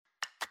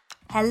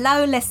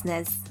Hello,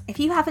 listeners. If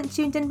you haven't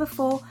tuned in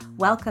before,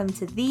 welcome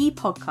to the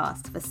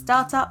podcast for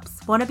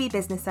startups, wannabe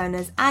business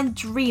owners, and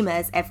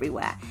dreamers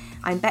everywhere.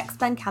 I'm Bex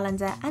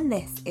Calendar, and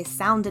this is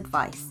Sound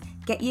Advice.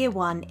 Get Year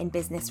 1 in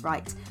Business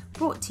Right,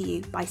 brought to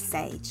you by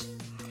Sage.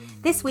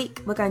 This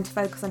week, we're going to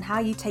focus on how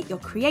you take your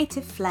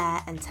creative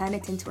flair and turn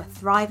it into a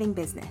thriving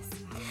business.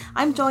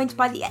 I'm joined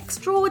by the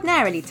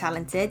extraordinarily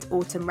talented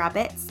Autumn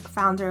Rabbits,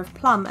 founder of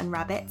Plum and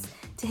Rabbits,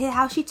 to hear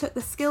how she took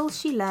the skills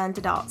she learned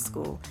at art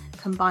school,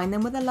 combined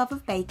them with a love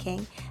of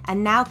baking,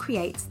 and now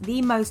creates the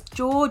most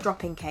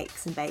jaw-dropping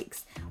cakes and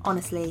bakes.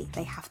 Honestly,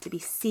 they have to be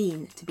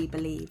seen to be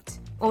believed.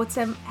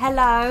 Autumn,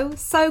 hello.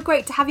 So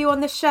great to have you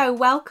on the show.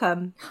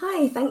 Welcome.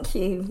 Hi, thank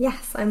you.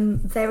 Yes, I'm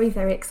very,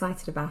 very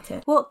excited about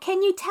it. Well,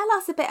 can you tell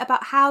us a bit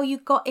about how you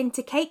got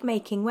into cake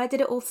making? Where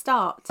did it all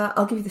start?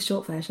 I'll give you the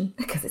short version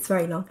because it's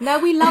very long. No,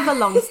 we love a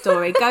long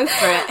story. Go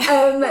for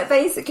it.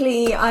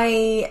 Basically,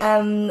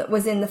 I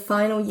was in the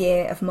final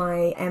year of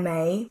my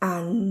MA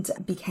and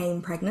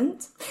became pregnant.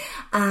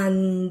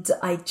 And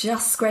I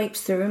just scraped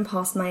through and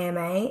passed my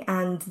MA.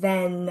 And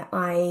then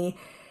I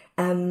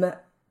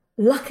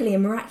luckily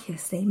and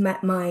miraculously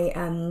met my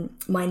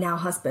my now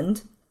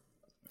husband,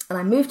 and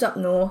I moved up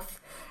north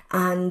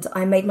and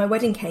I made my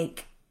wedding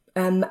cake.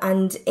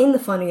 And in the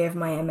final year of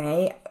my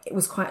MA, it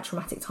was quite a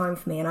traumatic time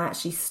for me, and I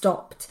actually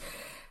stopped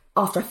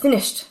after I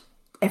finished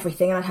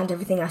everything and I'd handed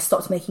everything. I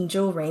stopped making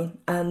jewellery,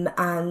 and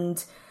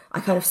I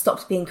kind of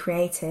stopped being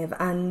creative.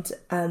 And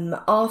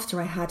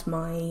after I had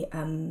my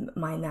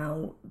my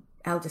now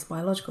eldest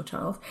biological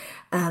child,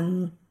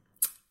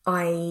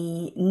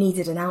 I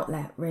needed an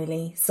outlet,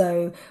 really.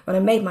 So when I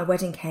made my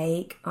wedding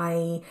cake,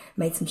 I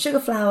made some sugar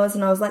flowers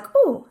and I was like,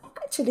 oh,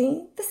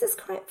 actually, this is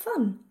quite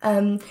fun.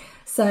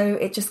 So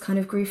it just kind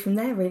of grew from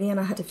there, really. And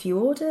I had a few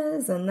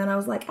orders, and then I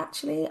was like,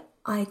 actually,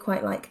 I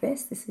quite like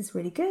this. This is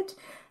really good.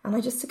 And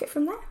I just took it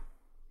from there.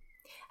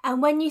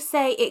 And when you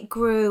say it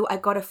grew, I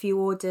got a few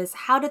orders,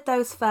 how did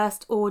those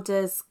first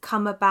orders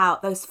come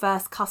about, those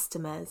first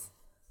customers?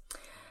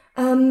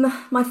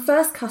 My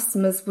first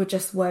customers were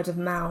just word of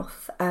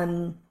mouth,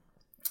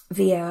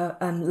 via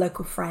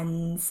local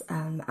friends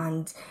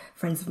and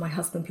friends of my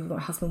husband, people that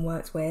my husband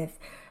worked with.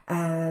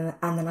 And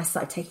then I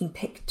started taking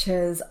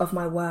pictures of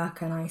my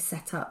work, and I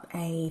set up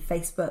a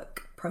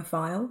Facebook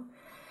profile.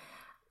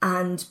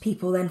 And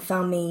people then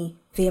found me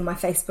via my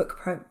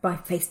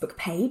Facebook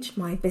page,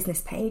 my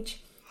business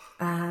page.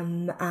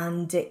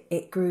 And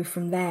it grew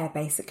from there,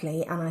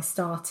 basically. And I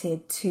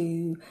started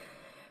to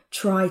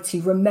try to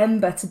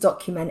remember to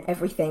document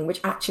everything, which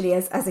actually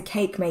as a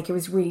cake maker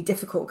is really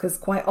difficult, because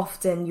quite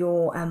often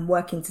you're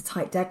working to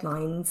tight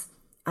deadlines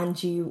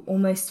and you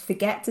almost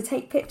forget to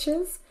take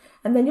pictures.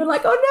 And then you're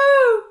like,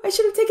 oh no, I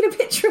should have taken a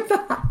picture of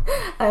that.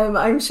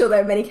 I'm sure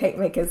there are many cake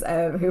makers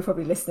who are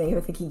probably listening who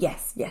are thinking,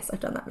 yes, I've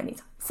done that many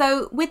times.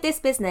 So with this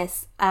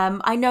business,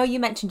 I know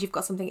you mentioned you've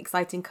got something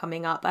exciting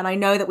coming up, and I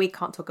know that we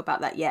can't talk about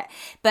that yet.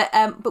 But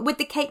with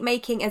the cake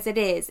making as it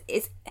is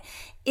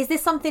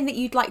this something that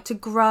you'd like to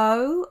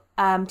grow?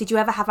 Did you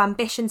ever have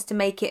ambitions to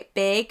make it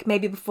big,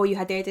 maybe before you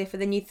had the idea for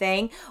the new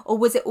thing? Or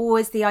was it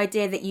always the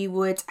idea that you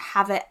would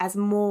have it as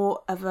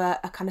more of a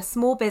kind of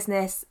small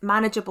business,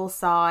 manageable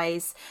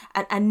size,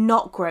 and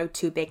not grow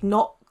too big,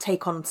 not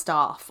take on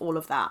staff, all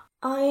of that?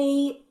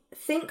 I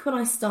think when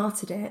I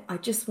started it, I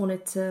just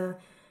wanted to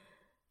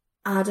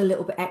add a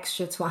little bit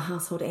extra to our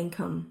household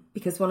income.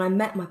 Because when I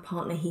met my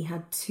partner, he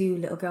had 2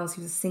 little girls.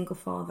 He was a single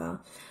father.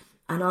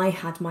 And I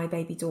had my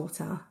baby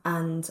daughter,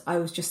 and I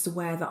was just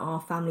aware that our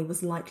family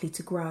was likely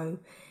to grow.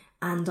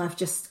 And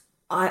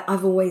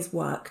I've always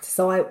worked,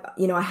 so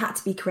I had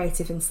to be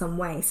creative in some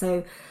way.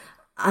 So,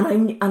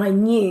 and I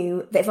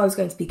knew that if I was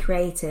going to be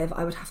creative,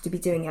 I would have to be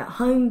doing it at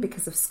home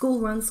because of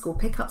school runs, school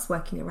pickups,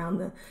 working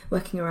around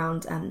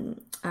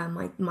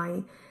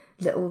my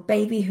little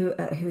baby who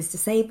is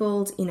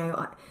disabled.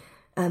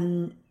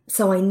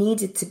 So I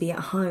needed to be at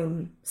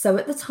home. So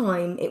at the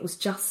time, it was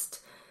just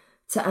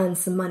to earn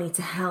some money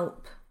to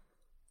help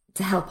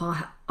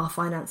our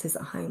finances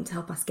at home, to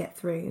help us get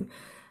through,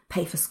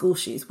 pay for school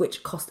shoes,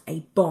 which cost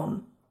a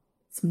bomb.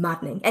 It's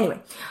maddening. Anyway,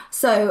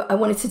 so I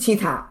wanted to do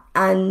that.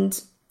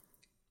 And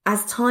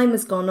as time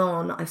has gone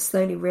on, I've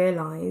slowly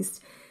realised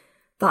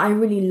that I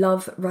really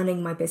love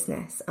running my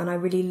business, and I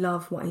really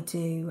love what I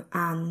do.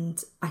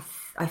 And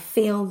I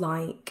feel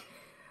like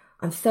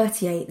I'm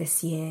 38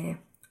 this year.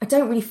 I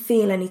don't really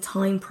feel any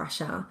time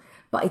pressure,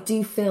 but I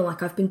do feel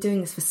like I've been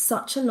doing this for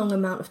such a long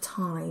amount of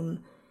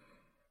time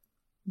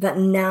that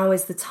now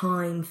is the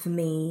time for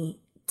me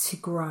to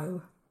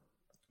grow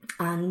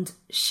and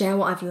share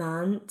what I've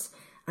learned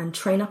and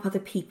train up other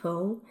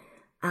people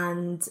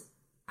and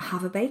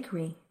have a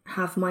bakery,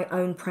 have my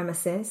own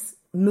premises,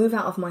 move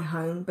out of my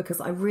home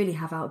because I really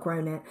have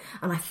outgrown it.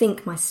 And I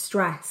think my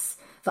stress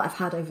that I've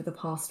had over the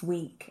past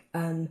week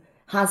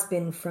has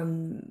been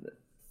from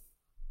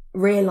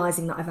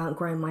realising that I've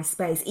outgrown my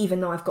space. Even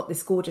though I've got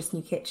this gorgeous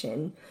new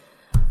kitchen,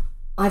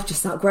 I've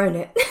just outgrown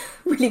it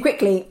really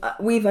quickly.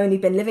 We've only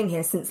been living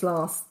here since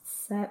last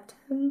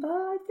September,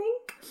 I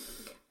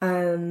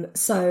think.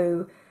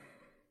 So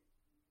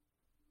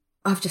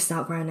I've just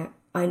outgrown it.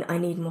 I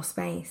need more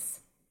space.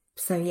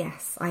 So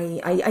yes,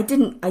 I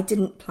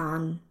didn't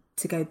plan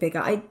to go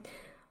bigger.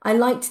 I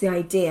liked the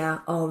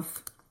idea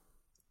of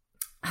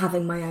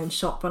having my own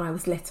shop when I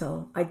was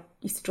little. I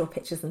used to draw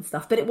pictures and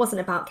stuff, but it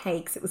wasn't about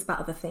cakes. It was about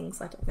other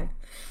things. I don't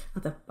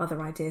know,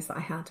 other ideas that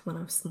I had when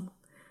I was small.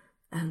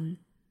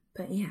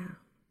 But yeah,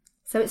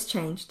 so it's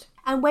changed.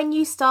 And when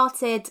you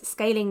started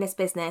scaling this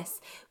business,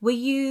 were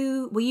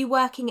you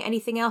working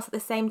anything else at the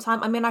same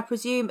time? I mean, I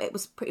presume it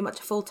was pretty much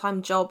a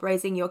full-time job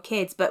raising your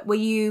kids, but were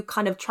you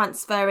kind of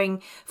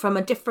transferring from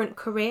a different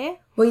career?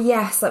 Well,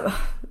 yes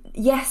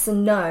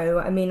and no.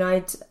 I mean,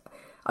 I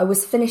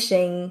was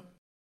finishing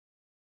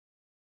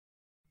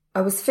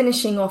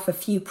off a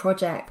few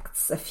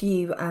projects, a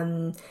few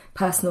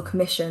personal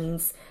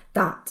commissions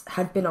that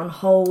had been on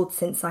hold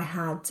since I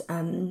had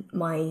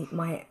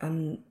my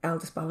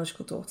eldest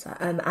biological daughter,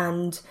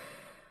 and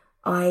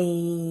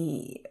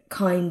I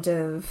kind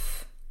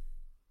of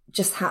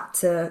just had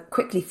to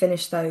quickly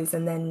finish those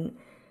and then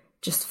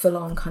just full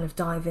on kind of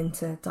dive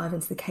into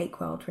the cake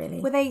world,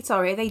 really.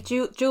 Are they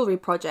jewellery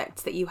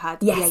projects that you had?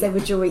 Yes, they were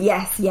jewellery.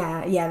 Yes,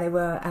 yeah, they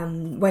were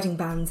wedding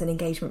bands and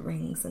engagement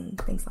rings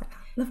and things like that.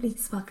 Lovely,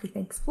 sparkly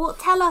things. Well,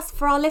 tell us,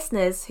 for our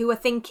listeners who are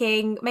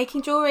thinking,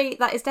 making jewellery,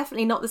 that is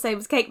definitely not the same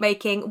as cake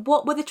making,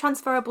 what were the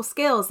transferable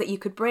skills that you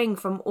could bring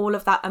from all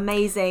of that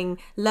amazing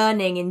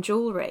learning in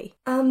jewellery?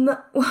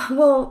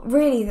 Well,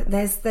 really,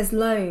 there's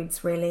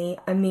loads, really.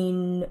 I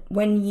mean,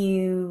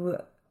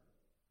 when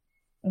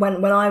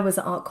I was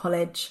at art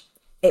college,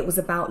 it was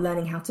about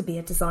learning how to be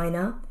a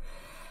designer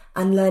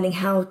and learning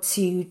how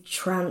to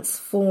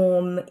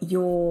transform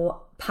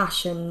your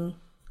passion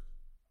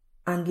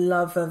and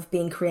love of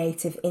being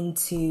creative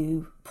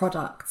into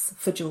products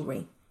for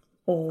jewellery.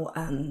 Or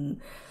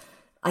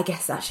I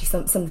guess actually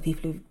some of the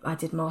people who I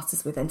did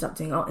masters with ended up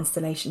doing art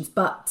installations,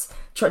 but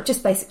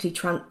just basically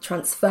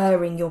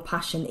transferring your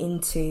passion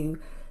into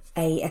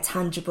a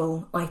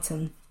tangible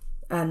item.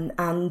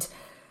 And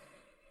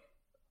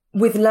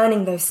with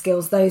learning those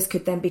skills, those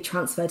could then be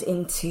transferred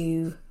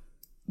into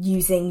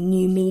using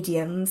new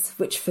mediums,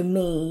 which for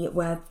me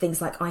were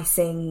things like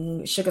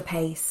icing, sugar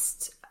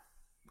paste,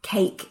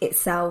 cake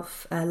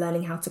itself,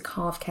 learning how to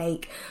carve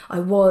cake. I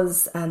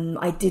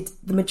did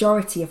the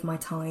majority of my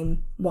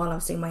time while I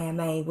was doing my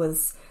MA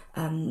was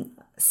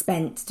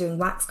spent doing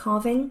wax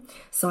carving.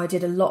 So I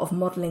did a lot of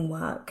modelling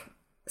work.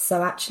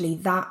 So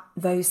actually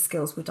those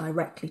skills were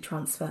directly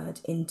transferred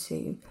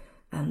into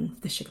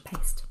the sugar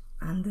paste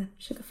and the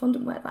sugar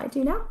fondant work that I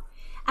do now.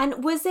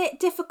 And was it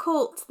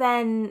difficult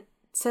then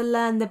to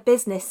learn the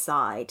business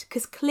side?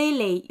 Because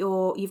clearly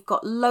you've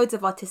got loads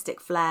of artistic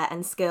flair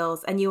and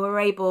skills and you were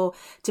able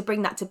to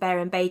bring that to bear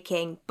in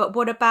baking. But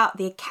what about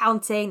the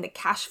accounting, the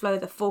cash flow,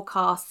 the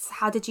forecasts?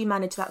 How did you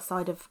manage that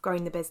side of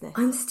growing the business?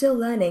 I'm still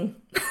learning.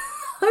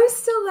 I'm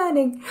still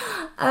learning.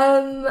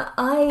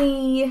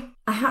 I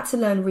had to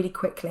learn really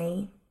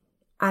quickly.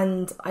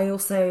 And I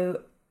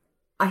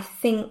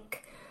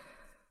think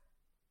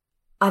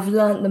I've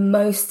learned the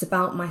most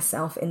about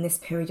myself in this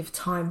period of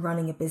time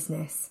running a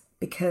business,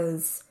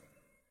 because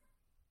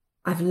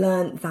I've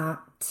learned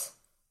that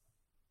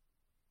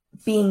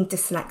being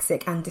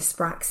dyslexic and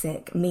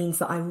dyspraxic means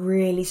that I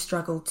really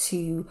struggle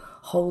to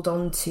hold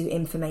on to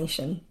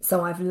information.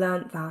 So I've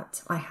learned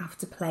that I have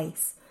to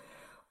place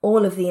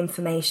all of the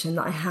information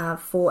that I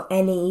have for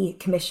any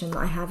commission that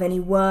I have,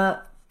 any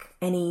work,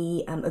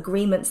 any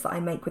agreements that I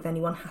make with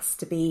anyone has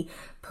to be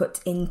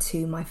put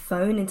into my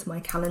phone, into my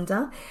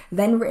calendar,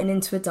 then written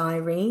into a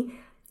diary,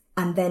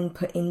 and then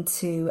put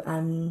into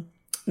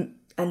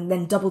and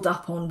then doubled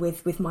up on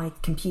with my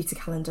computer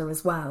calendar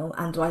as well.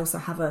 And I also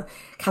have a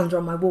calendar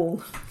on my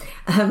wall.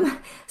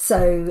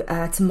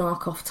 To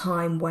mark off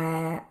time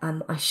where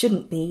I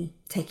shouldn't be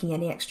taking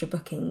any extra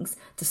bookings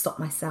to stop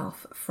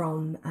myself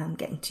from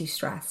getting too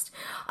stressed.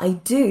 I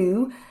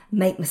do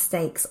make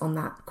mistakes on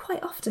that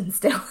quite often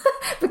still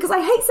because I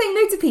hate saying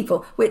no to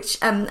people, which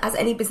as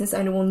any business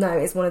owner will know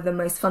is one of the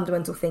most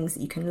fundamental things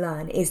that you can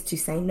learn is to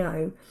say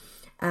no.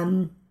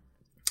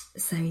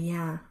 So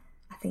yeah,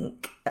 I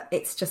think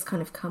it's just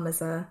kind of come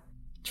as a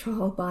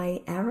trial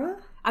by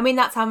error. I mean,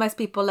 that's how most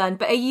people learn.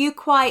 But are you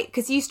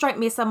because you strike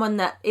me as someone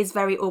that is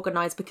very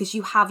organised because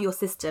you have your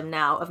system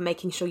now of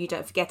making sure you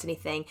don't forget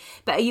anything.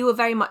 But are you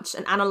very much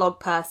an analogue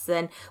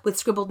person with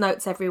scribbled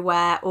notes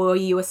everywhere, or are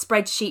you a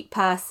spreadsheet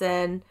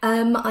person?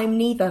 I'm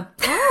neither.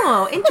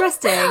 Oh,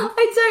 interesting.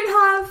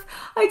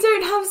 I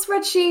don't have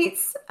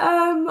spreadsheets.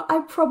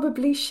 I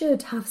probably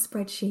should have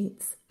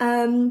spreadsheets.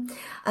 And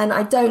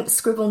I don't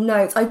scribble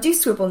notes. I do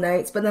scribble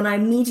notes, but then I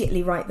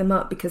immediately write them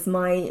up because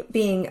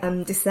being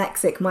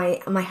dyslexic,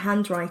 my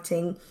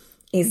handwriting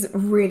is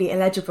really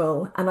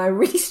illegible, and I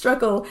really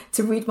struggle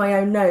to read my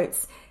own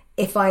notes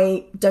if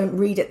I don't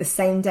read it the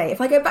same day.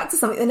 If I go back to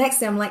something the next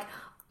day, I'm like,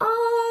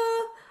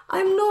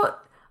 I'm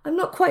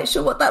not quite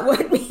sure what that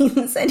word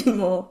means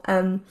anymore.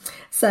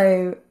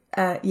 So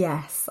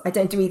Yes, I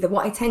don't do either.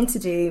 What I tend to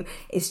do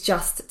is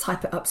just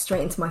type it up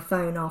straight into my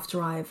phone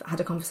after I've had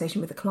a conversation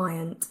with a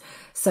client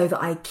so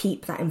that I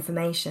keep that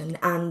information.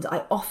 And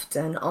I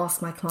often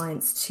ask my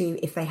clients to,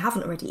 if they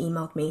haven't already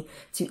emailed me,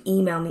 to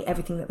email me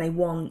everything that they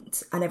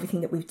want and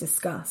everything that we've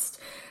discussed.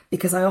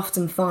 Because I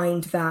often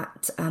find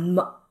that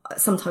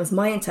sometimes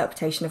my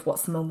interpretation of what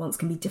someone wants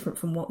can be different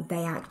from what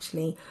they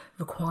actually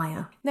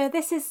require. No,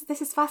 this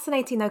is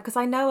fascinating though, because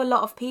I know a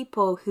lot of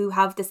people who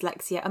have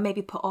dyslexia are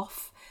maybe put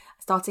off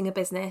starting a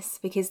business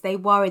because they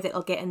worry that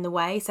it'll get in the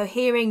way. So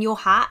hearing your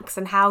hacks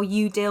and how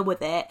you deal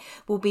with it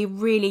will be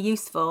really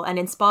useful and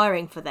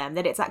inspiring for them,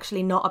 that it's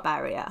actually not a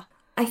barrier.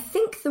 I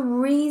think the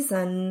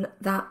reason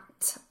that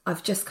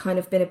I've just kind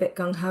of been a bit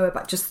gung-ho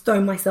about just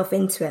throwing myself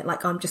into it,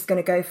 like I'm just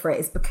going to go for it,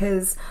 is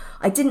because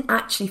I didn't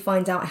actually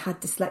find out I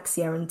had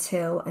dyslexia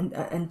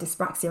and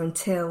dyspraxia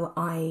until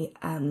I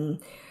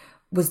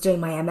was doing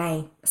my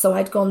MA. So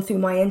I'd gone through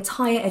my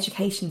entire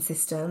education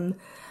system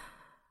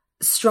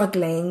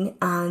struggling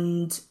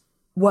and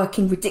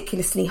working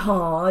ridiculously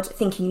hard,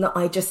 thinking that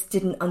I just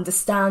didn't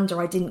understand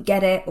or I didn't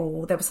get it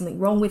or there was something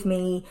wrong with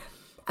me.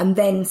 And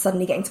then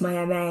suddenly getting to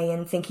my MA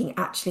and thinking,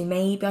 actually,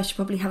 maybe I should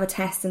probably have a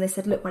test. And they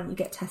said, look, why don't you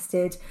get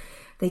tested?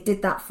 They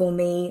did that for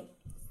me.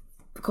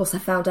 Of course, I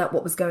found out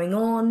what was going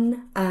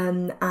on.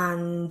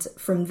 And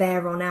from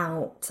there on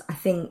out, I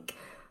think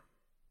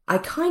I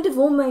kind of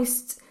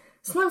almost,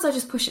 sometimes I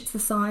just push it to the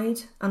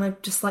side and I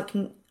just like,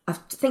 I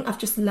think I've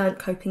just learnt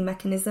coping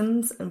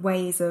mechanisms and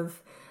ways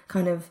of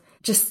kind of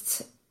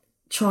just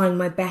trying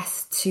my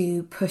best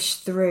to push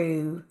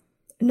through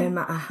no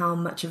matter how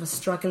much of a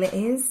struggle it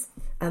is,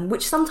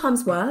 which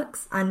sometimes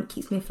works and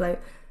keeps me afloat.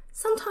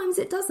 Sometimes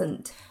it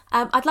doesn't.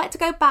 I'd like to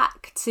go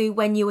back to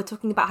when you were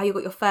talking about how you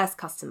got your first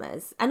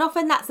customers. And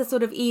often that's a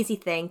sort of easy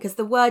thing because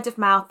the word of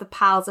mouth, the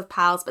pals of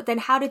pals. But then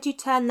how did you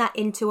turn that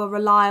into a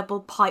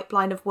reliable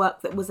pipeline of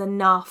work that was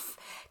enough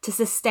to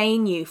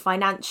sustain you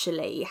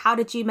financially? How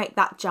did you make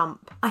that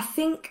jump? I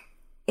think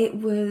it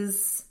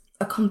was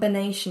a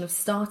combination of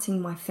starting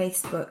my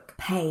Facebook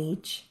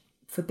page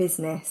for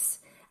business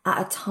at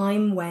a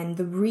time when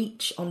the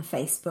reach on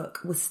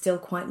Facebook was still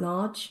quite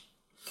large.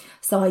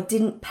 So I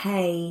didn't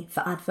pay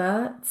for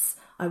adverts.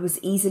 I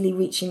was easily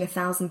reaching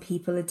 1,000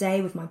 people a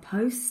day with my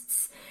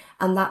posts,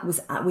 and that was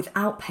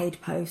without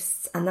paid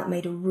posts, and that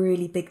made a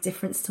really big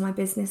difference to my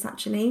business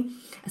actually,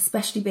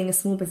 especially being a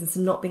small business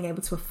and not being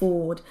able to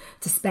afford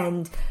to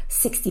spend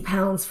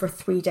 £60 for a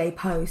 3-day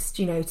post,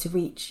 to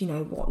reach,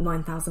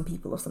 9,000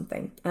 people or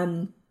something,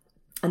 and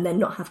then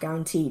not have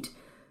guaranteed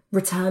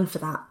return for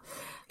that.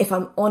 If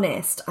I'm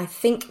honest, I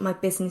think my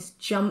business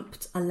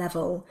jumped a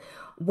level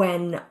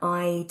when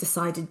I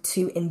decided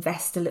to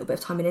invest a little bit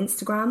of time in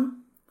Instagram.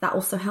 That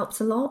also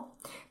helped a lot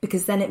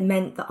because then it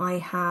meant that I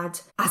had,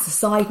 as a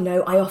side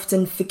note, I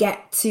often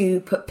forget to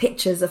put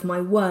pictures of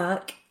my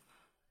work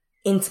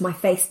into my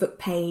Facebook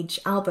page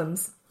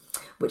albums,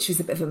 which was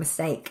a bit of a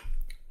mistake.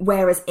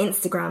 Whereas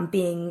Instagram,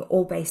 being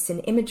all based in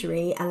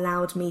imagery,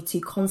 allowed me to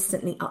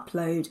constantly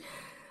upload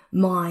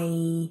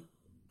my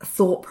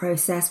thought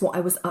process, what I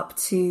was up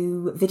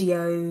to,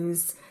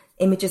 videos,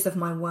 images of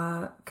my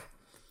work.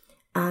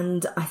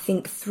 And I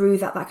think through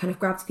that kind of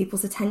grabbed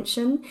people's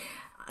attention.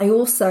 I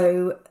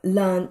also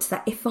learnt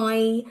that if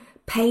I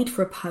paid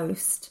for a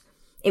post,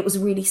 it was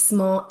really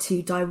smart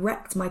to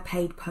direct my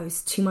paid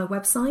post to my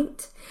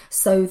website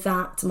so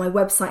that my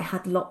website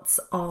had lots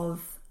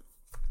of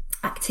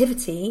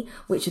activity,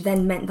 which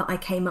then meant that I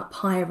came up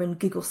higher in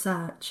Google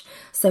search.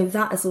 So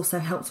that has also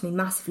helped me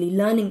massively,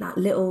 learning that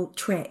little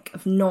trick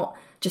of not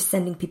just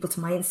sending people to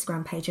my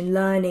Instagram page and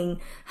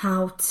learning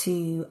how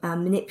to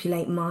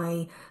manipulate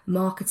my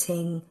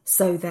marketing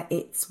so that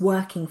it's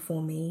working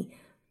for me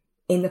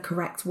in the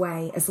correct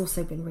way has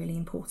also been really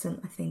important,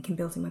 I think, in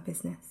building my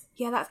business.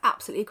 Yeah, that's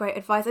absolutely great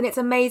advice. And it's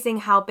amazing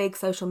how big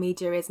social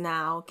media is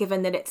now,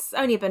 given that it's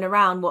only been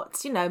around,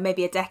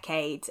 maybe a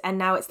decade. And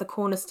now it's the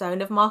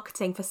cornerstone of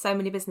marketing for so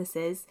many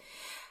businesses.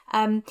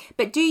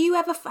 But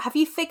have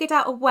you figured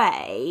out a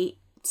way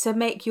to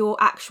make your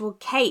actual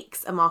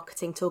cakes a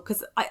marketing tool?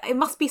 Because it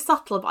must be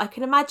subtle, but I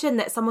can imagine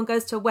that someone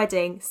goes to a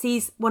wedding,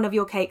 sees one of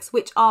your cakes,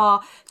 which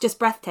are just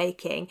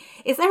breathtaking.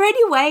 Is there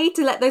any way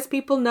to let those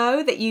people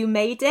know that you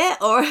made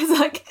it? Or is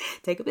like,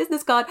 take a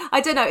business card?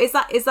 I don't know. Is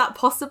that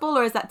possible,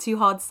 or is that too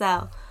hard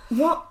sell?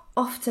 What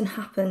often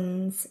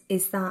happens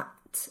is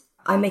that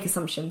I make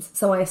assumptions.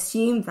 So I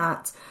assume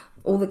that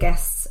all the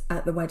guests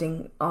at the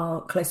wedding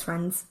are close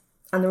friends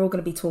and they're all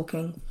going to be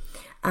talking.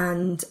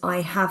 And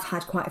I have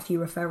had quite a few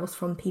referrals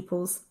from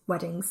people's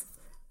weddings,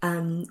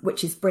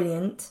 which is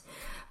brilliant.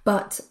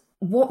 But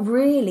what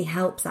really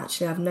helps,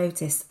 actually, I've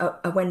noticed, are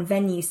when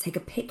venues take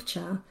a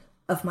picture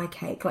of my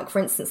cake. Like, for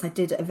instance, I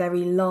did a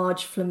very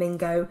large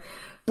flamingo,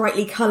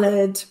 brightly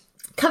coloured,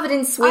 covered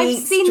in sweets.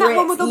 I've seen that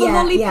one with all the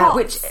lollipops. Yeah,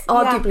 which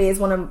arguably is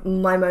one of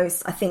my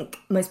most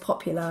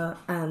popular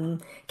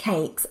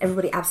cakes.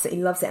 Everybody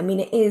absolutely loves it. I mean,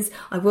 it is,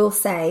 I will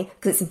say,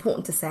 because it's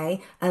important to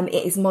say,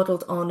 it is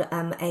modelled on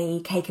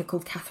a caker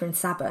called Catherine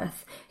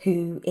Sabbath,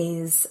 who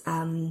is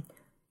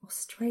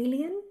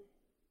Australian.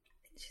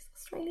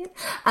 Australian.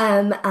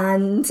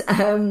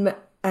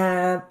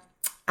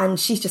 And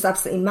she's just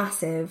absolutely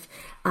massive.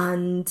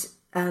 And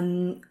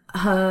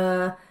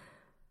her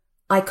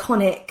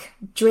iconic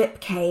drip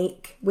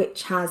cake,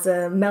 which has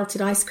a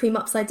melted ice cream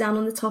upside down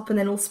on the top and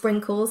then all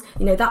sprinkles,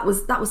 that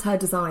was her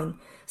design.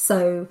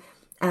 So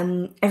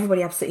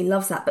everybody absolutely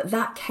loves that. But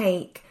that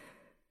cake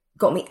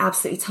got me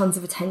absolutely tons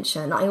of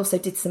attention. I also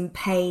did some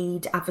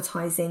paid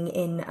advertising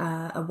in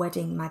a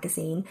wedding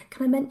magazine.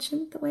 Can I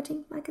mention the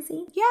wedding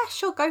magazine? Yeah,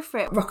 sure, go for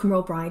it. Rock and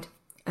Roll Bride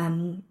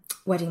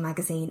wedding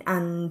magazine,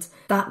 and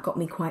that got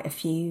me quite a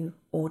few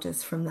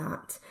orders from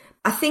that.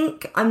 I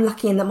think I'm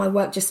lucky in that my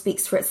work just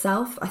speaks for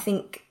itself. I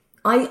think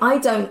I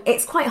don't,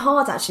 it's quite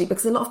hard actually,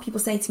 because a lot of people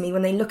say to me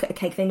when they look at a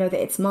cake, they know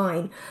that it's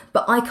mine,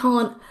 but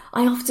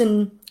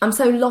I'm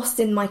so lost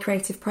in my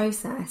creative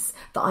process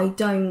that I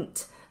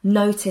don't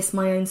notice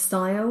my own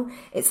style.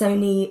 It's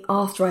only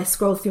after I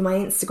scroll through my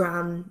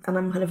Instagram and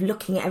I'm kind of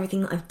looking at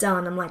everything that I've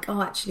done, I'm like,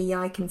 oh, actually,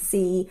 yeah, I can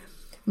see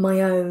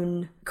my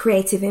own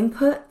creative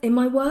input in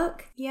my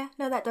work. Yeah,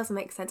 no, that does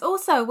make sense.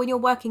 Also, when you're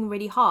working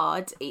really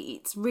hard,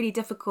 it's really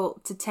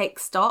difficult to take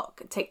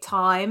stock, take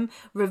time,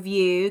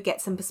 review,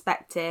 get some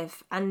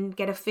perspective and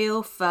get a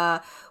feel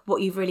for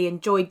what you've really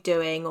enjoyed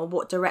doing or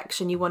what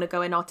direction you want to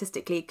go in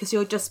artistically, because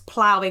you're just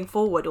ploughing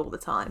forward all the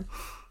time.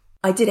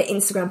 I did an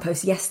Instagram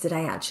post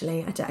yesterday,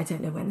 actually. I don't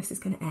know when this is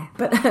going to air,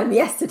 but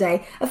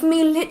yesterday, of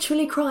me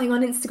literally crying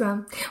on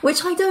Instagram,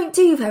 which I don't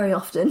do very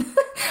often.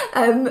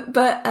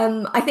 But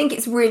I think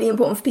it's really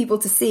important for people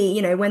to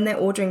see, when they're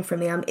ordering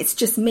from me, it's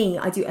just me.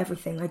 I do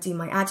everything. I do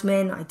my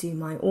admin, I do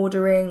my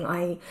ordering,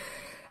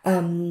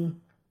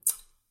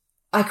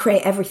 I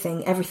create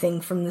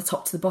everything from the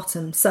top to the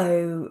bottom.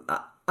 So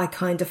I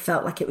kind of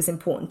felt like it was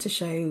important to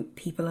show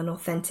people an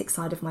authentic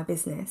side of my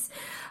business.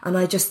 And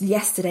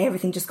yesterday,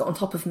 everything just got on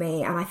top of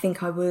me. And I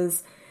think I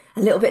was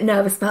a little bit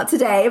nervous about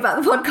today,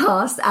 about the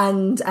podcast.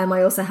 And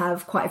I also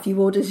have quite a few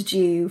orders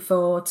due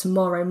for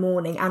tomorrow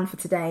morning and for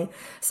today.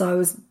 So I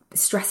was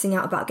stressing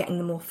out about getting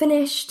them all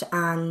finished.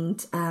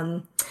 And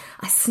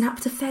I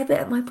snapped a fair bit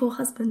at my poor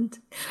husband.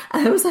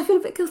 So I feel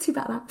a bit guilty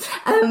about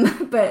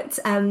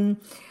that.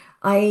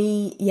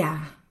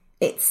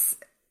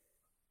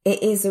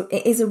 It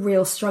is a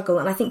real struggle,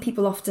 and I think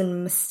people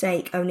often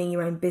mistake owning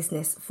your own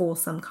business for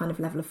some kind of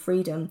level of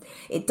freedom.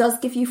 It does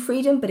give you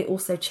freedom, but it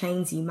also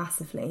chains you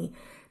massively,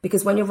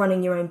 because when you're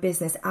running your own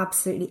business,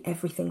 absolutely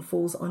everything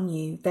falls on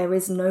you. There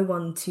is no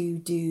one to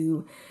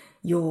do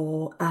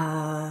your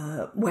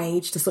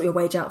wage, to sort your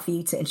wage out for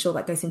you, to ensure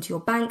that goes into your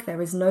bank.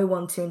 There is no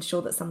one to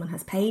ensure that someone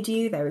has paid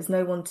you. There is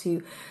no one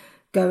to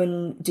go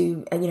and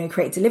do,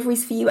 create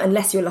deliveries for you,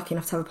 unless you're lucky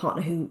enough to have a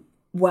partner who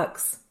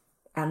works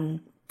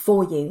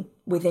for you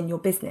within your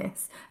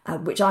business,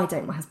 which I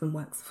don't. My husband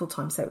works full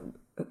time, so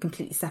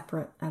completely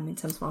separate in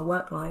terms of our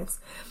work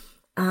lives.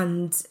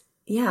 And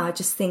yeah, I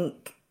just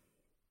think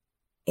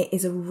it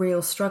is a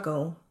real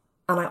struggle.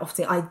 And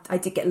I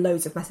did get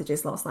loads of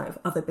messages last night of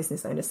other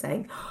business owners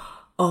saying,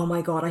 oh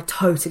my God, I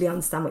totally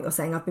understand what you're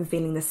saying. I've been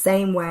feeling the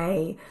same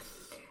way.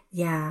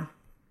 Yeah.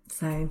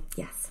 So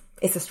yes.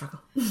 It's a struggle.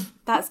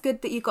 That's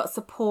good that you've got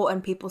support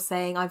and people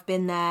saying, I've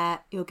been there,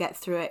 you'll get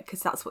through it, because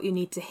that's what you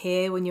need to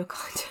hear when you're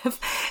kind of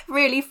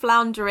really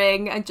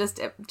floundering and just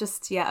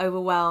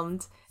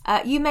overwhelmed.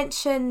 You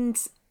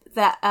mentioned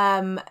that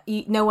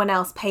no one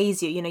else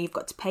pays you, you've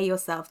got to pay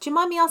yourself. Do you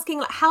mind me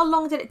asking, how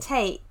long did it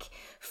take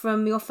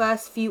from your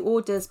first few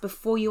orders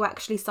before you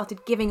actually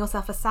started giving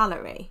yourself a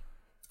salary?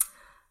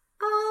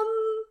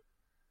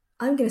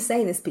 I'm going to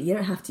say this, but you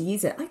don't have to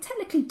use it. I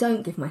technically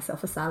don't give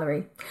myself a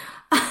salary.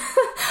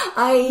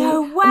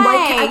 No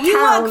way! You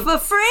work for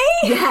free?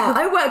 Yeah,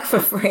 I work for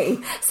free.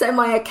 So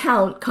my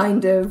account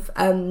kind of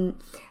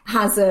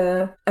has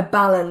a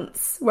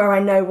balance where I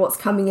know what's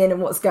coming in and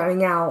what's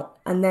going out.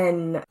 And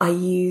then I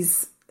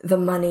use the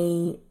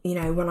money,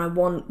 when I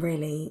want,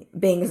 really.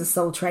 Being as a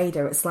sole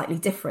trader, it's slightly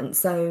different.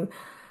 So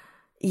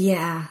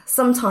yeah,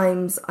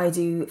 sometimes I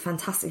do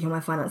fantastic on my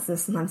finances, and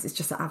sometimes it's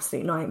just an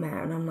absolute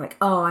nightmare. And I'm like,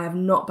 oh, I have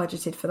not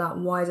budgeted for that.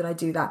 Why did I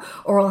do that?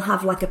 Or I'll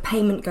have a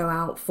payment go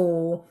out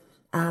for...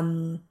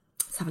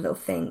 let's have a little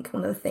think.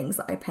 One of the things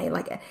that I pay,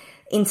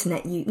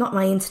 not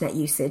my internet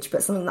usage,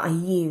 but something that I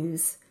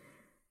use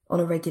on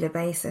a regular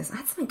basis. I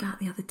had something go out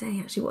the other day,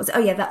 actually. What was it? Oh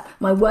yeah,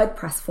 my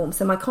WordPress form.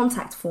 So my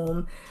contact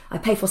form, I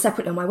pay for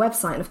separately on my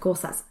website, and of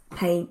course I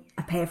pay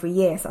every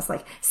year. So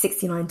that's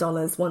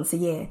 $69 once a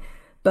year.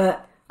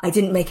 But I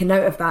didn't make a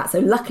note of that. So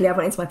luckily I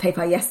went into my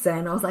PayPal yesterday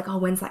and I was like, oh,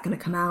 when's that going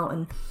to come out?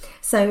 And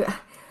so,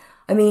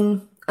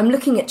 I'm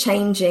looking at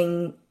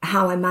changing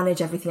how I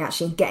manage everything,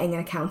 actually, and getting an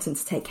accountant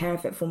to take care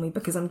of it for me,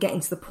 because I'm getting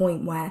to the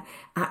point where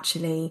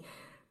actually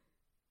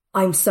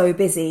I'm so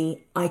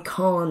busy,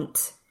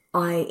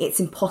 it's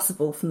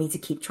impossible for me to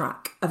keep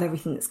track of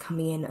everything that's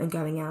coming in and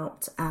going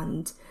out.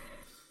 And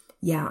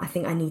yeah, I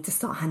think I need to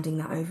start handing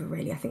that over,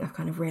 really. I think I've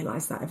kind of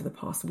realised that over the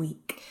past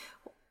week.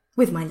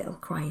 with my little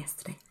cry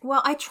yesterday.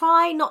 Well, I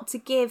try not to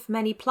give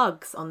many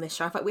plugs on this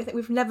show. In fact,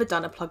 we've never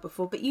done a plug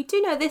before, but you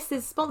do know this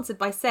is sponsored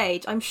by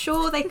Sage. I'm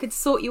sure they could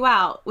sort you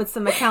out with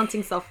some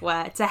accounting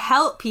software to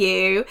help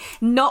you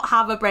not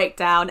have a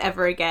breakdown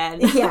ever again.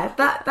 Yeah,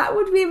 that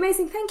would be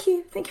amazing. Thank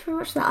you very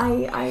much for that.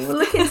 I will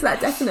look into that,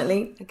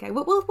 definitely. Okay,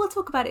 we'll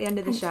talk about it at the end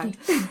of the show.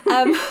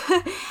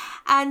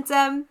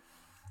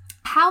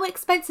 How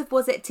expensive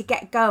was it to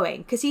get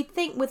going? Because you'd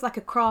think with like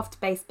a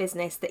craft-based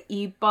business that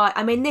you buy...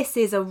 I mean, this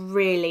is a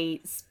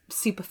really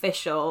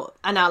superficial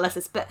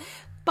analysis, but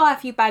buy a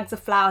few bags of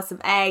flour, some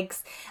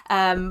eggs,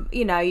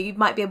 you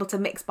might be able to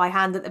mix by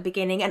hand at the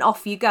beginning and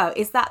off you go.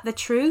 Is that the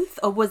truth?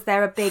 Or was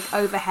there a big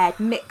overhead,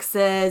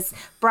 mixers,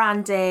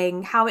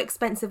 branding? How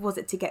expensive was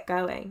it to get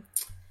going?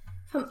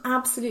 If I'm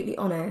absolutely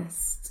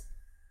honest,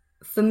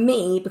 for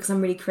me, because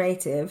I'm really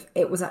creative,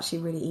 it was actually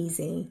really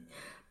easy.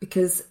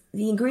 Because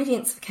the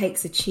ingredients for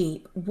cakes are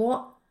cheap.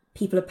 What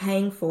people are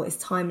paying for is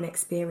time and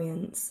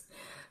experience.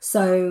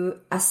 So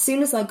as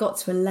soon as I got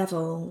to a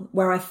level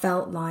where I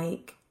felt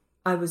like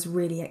I was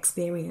really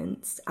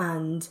experienced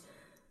and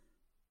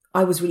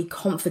I was really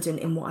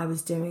confident in what I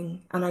was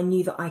doing, and I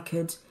knew that I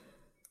could,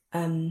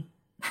 I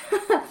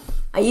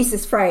use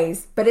this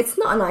phrase, but it's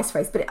not a nice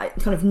phrase, but I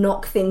kind of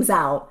knock things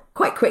out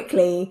quite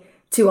quickly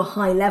to a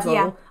high level.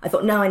 Yeah. I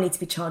thought, now I need to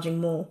be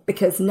charging more,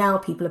 because now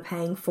people are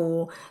paying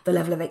for the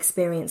level of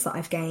experience that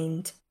I've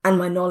gained and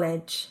my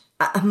knowledge.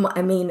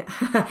 I mean,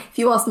 if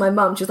you ask my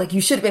mum, she was like,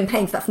 you should have been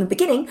paying for that from the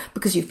beginning,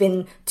 because you've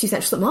been to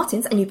Central St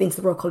Martin's and you've been to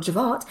the Royal College of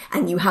Art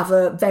and you have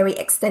a very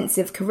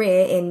extensive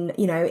career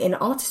in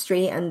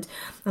artistry. And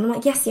I'm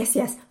like, yes.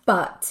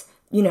 But,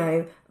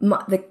 the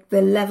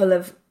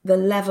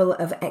level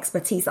of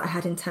expertise that I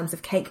had in terms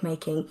of cake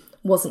making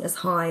wasn't as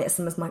high as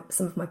some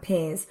of my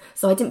peers.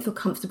 So I didn't feel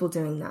comfortable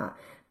doing that.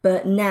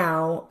 But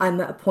now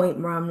I'm at a point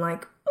where I'm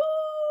like,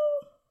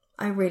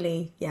 I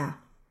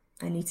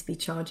need to be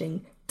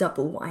charging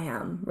double what I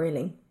am,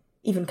 really.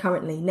 Even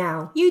currently,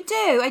 now. You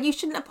do, and you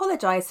shouldn't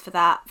apologise for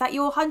that. That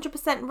you're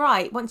 100%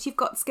 right. Once you've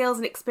got skills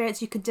and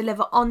experience, you can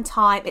deliver on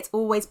time. It's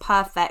always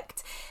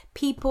perfect.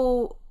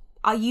 People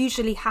are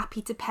usually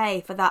happy to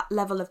pay for that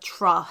level of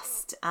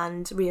trust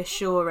and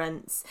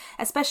reassurance,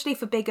 especially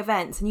for big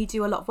events. And you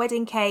do a lot of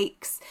wedding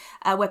cakes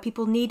where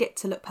people need it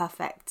to look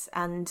perfect.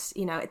 And,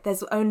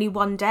 there's only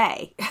one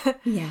day.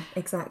 Yeah,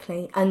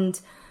 exactly. And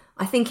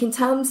I think in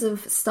terms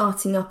of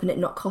starting up and it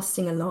not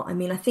costing a lot,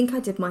 I think I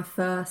did my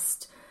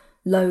first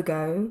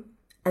logo,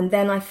 and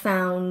then I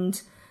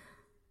found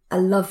a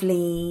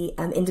lovely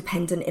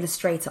independent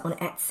illustrator on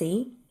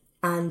Etsy,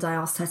 and I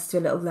asked her to do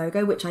a little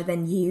logo, which I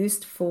then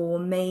used for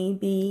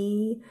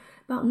maybe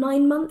about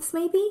 9 months,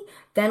 maybe.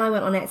 Then I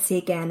went on Etsy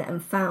again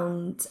and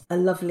found a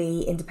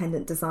lovely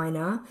independent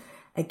designer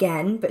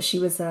again, but she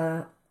was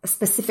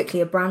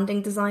specifically a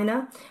branding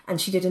designer, and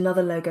she did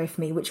another logo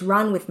for me, which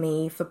ran with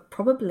me for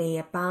probably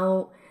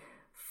about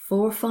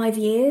 4 or 5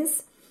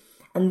 years.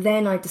 And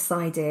then I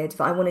decided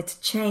that I wanted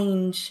to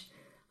change.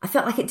 I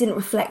felt like it didn't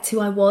reflect who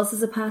I was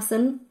as a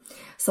person.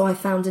 So I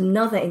found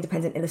another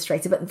independent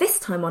illustrator, but this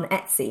time on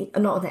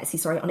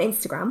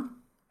Instagram.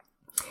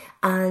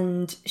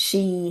 And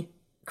she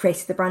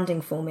created the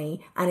branding for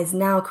me and is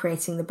now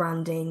creating the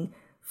branding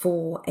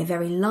for a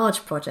very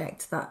large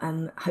project that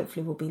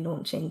hopefully will be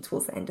launching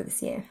towards the end of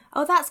this year.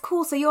 Oh, that's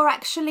cool. So you're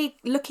actually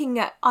looking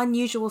at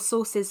unusual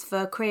sources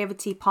for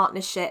creativity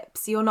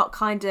partnerships. You're not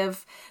kind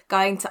of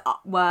going to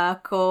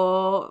Upwork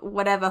or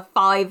whatever,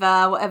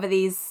 Fiverr, whatever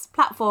these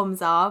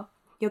platforms are.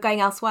 You're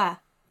going elsewhere.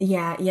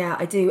 Yeah,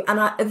 I do.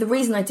 And the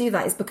reason I do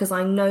that is because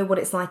I know what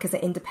it's like as an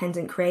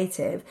independent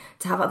creative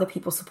to have other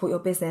people support your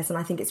business. And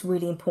I think it's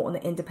really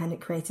important that independent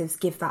creatives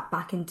give that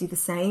back and do the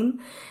same.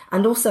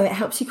 And also it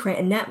helps you create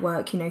a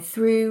network,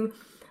 through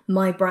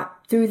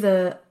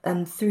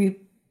through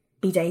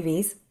B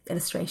Davies,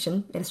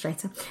 illustrator,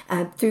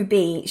 through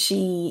B,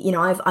 she,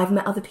 I've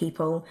met other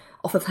people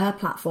off of her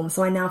platform.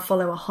 So I now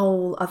follow a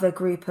whole other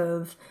group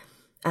of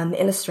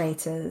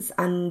illustrators,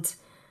 and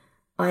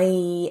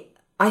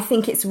I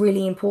think it's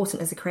really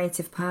important as a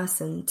creative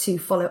person to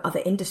follow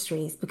other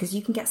industries, because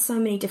you can get so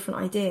many different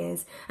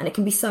ideas and it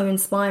can be so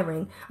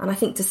inspiring. And I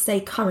think to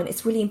stay current,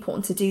 it's really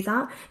important to do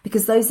that,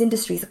 because those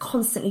industries are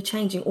constantly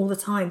changing all the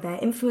time. Their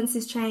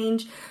influences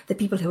change, the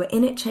people who are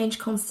in it change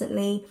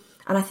constantly.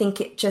 And I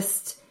think it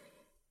just,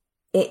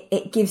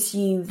 it gives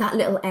you that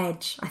little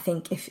edge, I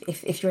think,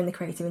 if you're in the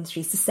creative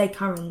industries, to stay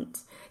current.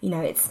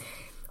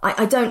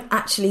 I don't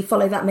actually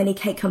follow that many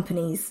cake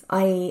companies.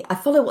 I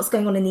follow what's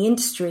going on in the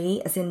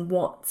industry, as in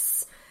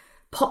what's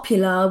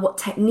popular, what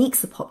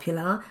techniques are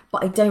popular,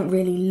 but I don't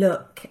really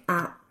look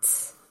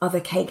at other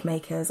cake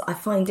makers. I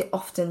find it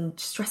often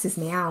stresses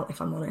me out, if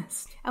I'm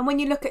honest. And when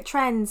you look at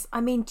trends,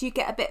 do you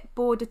get a bit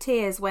bored of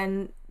tears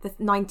when the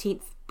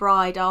 19th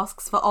bride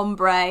asks for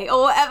ombre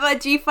or whatever?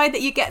 Do you find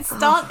that you get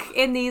stuck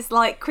in these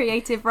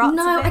creative ruts?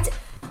 No,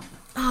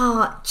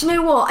 do you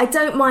know what? I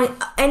don't mind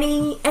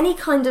any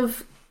kind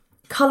of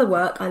colour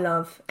work. I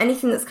love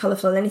anything that's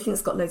colourful, anything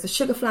that's got loads of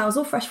sugar flowers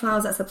or fresh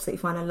flowers. That's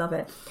absolutely fine. I love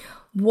it.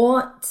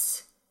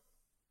 What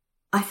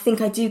I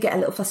think I do get a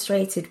little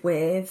frustrated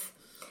with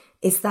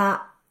is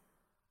that,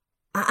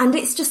 and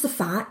it's just a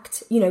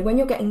fact, you know, when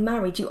you're getting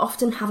married, you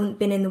often haven't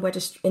been in the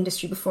wedding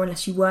industry before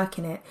unless you work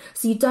in it.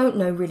 So you don't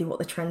know really what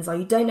the trends are.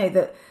 You don't know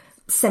that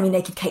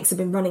semi-naked cakes have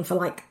been running for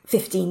like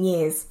 15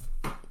 years.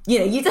 You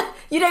know, you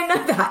don't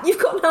know that.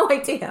 You've got no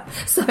idea.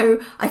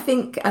 So I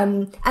think,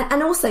 and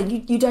also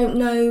you don't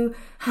know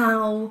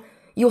how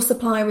your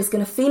supplier is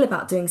going to feel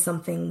about doing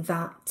something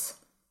that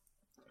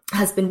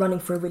has been running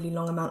for a really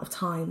long amount of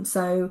time.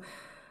 So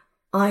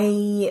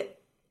I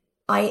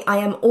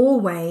am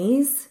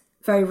always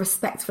very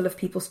respectful of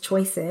people's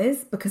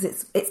choices because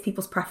it's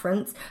people's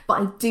preference.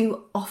 But I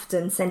do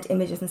often send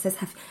images and says,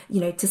 have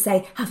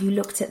you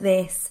looked at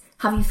this?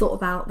 Have you thought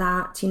about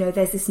that? You know,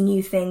 there's this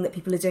new thing that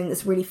people are doing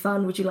that's really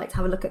fun. Would you like to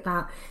have a look at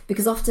that?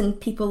 Because often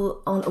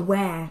people aren't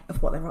aware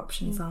of what their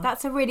options are.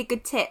 That's a really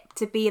good tip,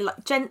 to be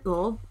like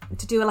gentle,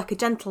 to do like a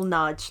gentle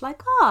nudge.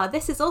 Like,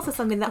 this is also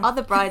something that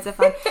other brides have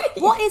found.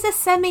 Yeah. What is a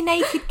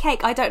semi-naked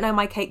cake? I don't know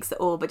my cakes at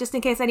all, but just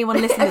in case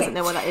anyone listening doesn't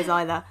know what that is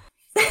either.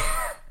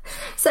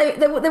 So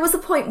there was a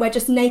point where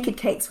just naked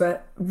cakes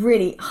were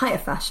really higher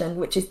fashion,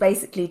 which is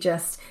basically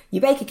just you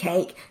bake a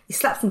cake, you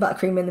slap some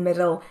buttercream in the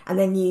middle, and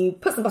then you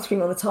put some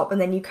buttercream on the top, and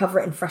then you cover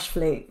it in fresh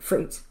fruit.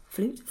 So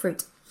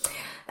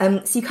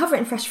you cover it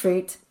in fresh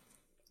fruit,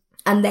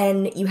 and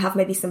then you have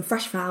maybe some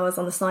fresh flowers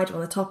on the side or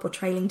on the top or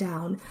trailing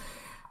down.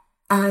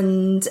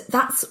 And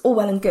that's all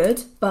well and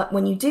good, but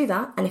when you do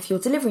that, and if you're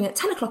delivering at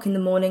 10 o'clock in the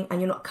morning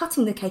and you're not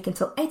cutting the cake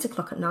until 8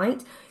 o'clock at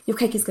night, your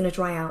cake is going to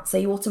dry out. So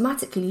you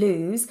automatically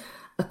lose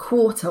a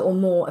quarter or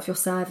more of your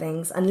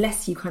servings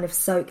unless you kind of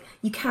soak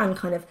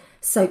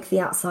the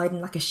outside in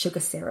like a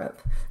sugar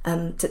syrup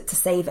to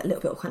save it a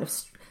little bit, or kind of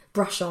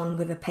brush on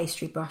with a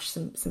pastry brush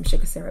some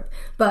sugar syrup.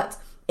 But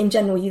in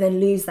general, you then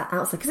lose that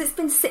outside because it's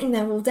been sitting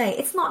there all day.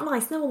 It's not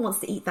nice. No one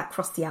wants to eat that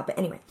crusty out. But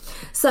anyway,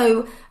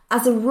 so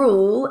as a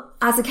rule,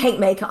 as a cake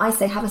maker, I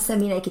say have a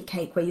semi-naked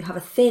cake where you have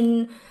a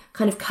thin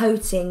kind of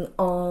coating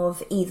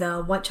of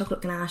either white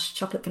chocolate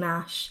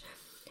ganache,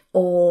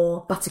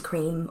 or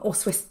buttercream, or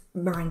Swiss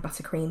meringue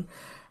buttercream,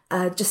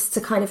 just to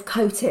kind of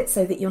coat it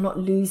so that you're not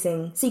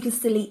losing, so you can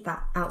still eat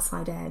that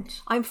outside edge.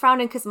 I'm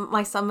frowning because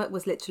my stomach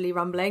was literally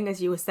rumbling as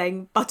you were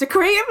saying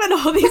buttercream and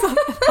all these other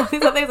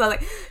things. I was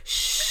like,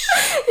 shh.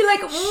 You're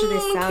like,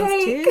 this sounds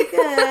cake.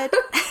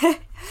 Too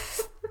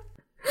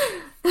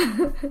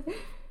good.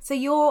 So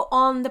you're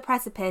on the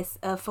precipice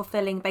of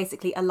fulfilling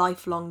basically a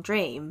lifelong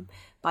dream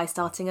by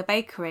starting a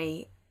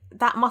bakery.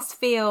 That must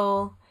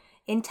feel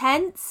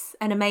intense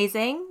and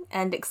amazing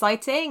and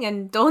exciting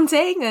and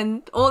daunting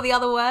and all the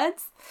other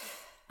words.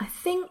 I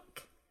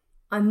think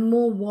I'm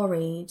more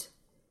worried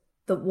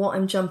that what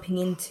I'm jumping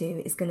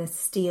into is going to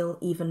steal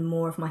even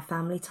more of my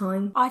family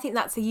time. I think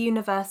that's a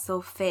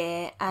universal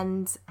fear,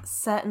 and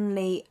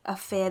certainly a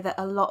fear that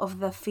a lot of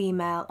the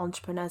female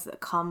entrepreneurs that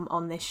come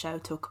on this show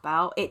talk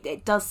about.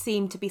 It does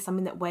seem to be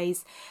something that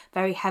weighs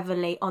very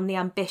heavily on the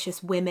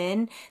ambitious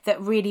women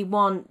that really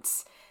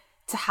want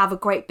to have a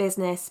great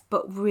business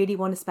but really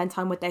want to spend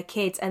time with their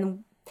kids,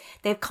 and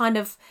they've kind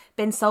of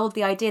been sold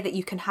the idea that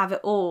you can have it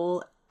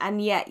all,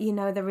 and yet, you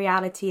know, the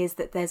reality is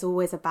that there's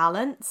always a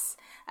balance.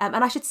 And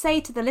I should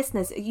say to the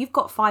listeners, you've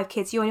got 5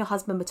 kids, you and your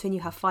husband between you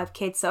have 5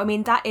 kids, so I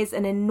mean that is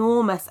an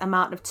enormous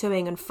amount of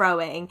toing and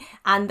froing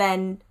and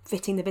then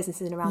fitting the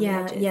businesses in around the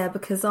edges. Yeah,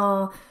 because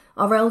our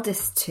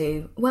eldest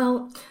 2,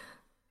 well,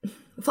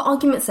 for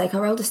argument's sake,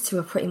 our eldest 2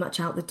 are pretty much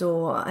out the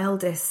door. Our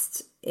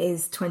eldest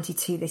is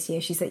 22 this year.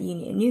 She's at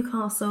uni in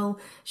Newcastle.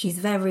 She's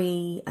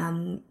very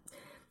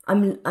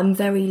I'm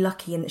very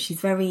lucky in that she's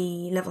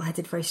very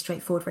level-headed, very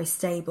straightforward, very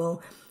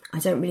stable. I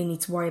don't really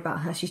need to worry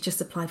about her. She's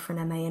just applied for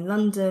an MA in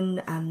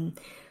London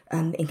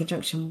in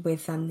conjunction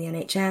with the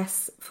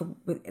NHS,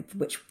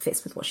 which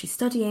fits with what she's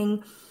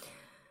studying.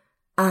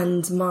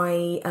 And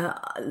my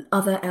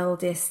other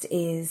eldest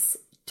has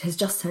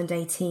just turned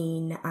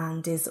 18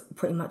 and is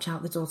pretty much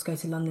out the door to go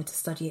to London to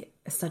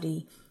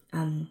study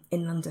in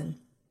London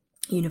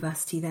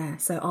University there,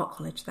 so art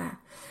college there.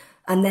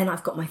 And then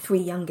I've got my 3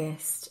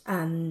 youngest,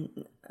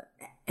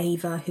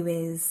 Ava, who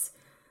is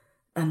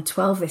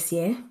 12 this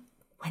year.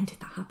 When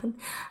did that happen?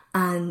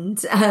 And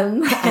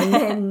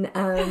then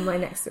my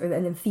next,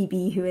 and then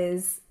Phoebe, who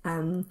is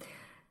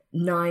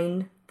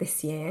 9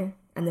 this year,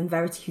 and then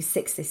Verity, who's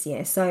 6 this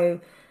year.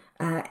 So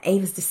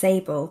Ava's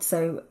disabled,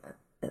 so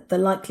the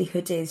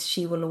likelihood is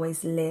she will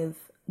always live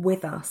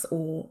with us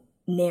or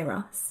near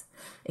us.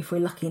 If we're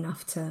lucky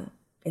enough to,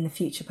 in the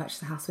future,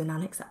 purchase a house with an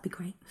annex, that'd be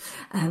great.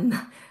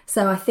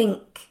 So I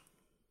think,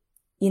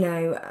 you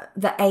know,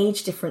 the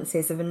age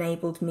differences have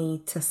enabled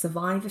me to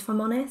survive, if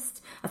I'm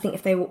honest. I think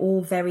if they were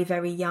all very,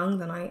 very young,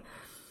 then I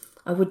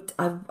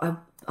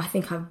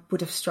think I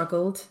would have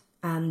struggled.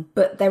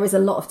 But there is a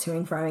lot of to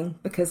and froing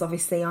because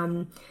obviously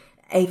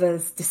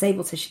Ava's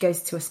disabled, so she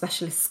goes to a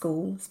special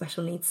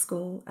needs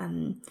school.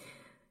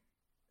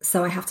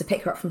 So I have to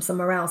pick her up from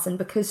somewhere else. And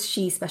because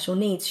she's special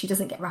needs, she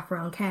doesn't get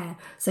wraparound care.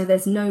 So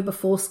there's no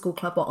before school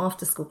club or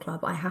after school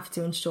club. I have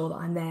to ensure that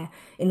I'm there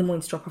in the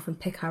morning to drop off and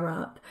pick her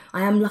up.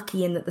 I am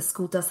lucky in that the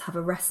school does have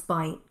a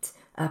respite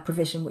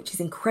provision, which is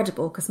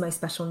incredible because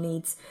most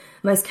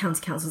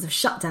county councils have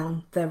shut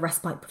down their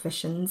respite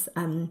provisions,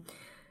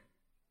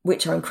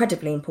 which are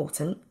incredibly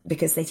important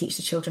because they teach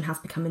the children how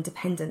to become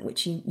independent,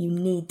 which you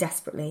need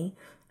desperately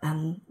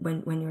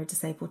when you're a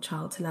disabled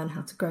child, to learn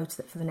how to grow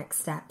for the next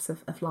steps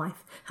of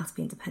life, how to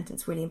be independent.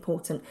 It's really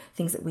important.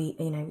 Things that we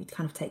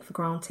kind of take for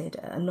granted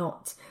are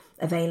not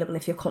available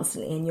if you're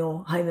constantly in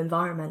your home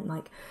environment,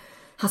 like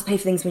how to pay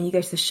for things when you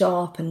go to the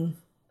shop, and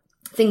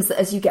things that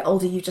as you get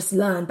older you just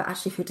learn, but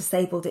actually if you're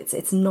disabled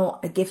it's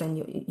not a given.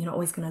 You're not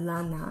always going to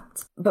learn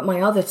that. But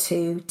my other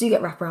two do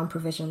get wraparound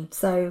provision,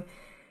 so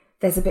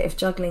there's a bit of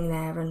juggling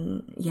there,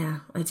 and yeah,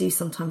 I do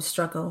sometimes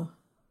struggle.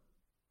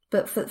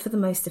 But for the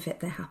most of it,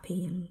 they're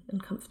happy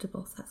and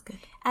comfortable, so that's good.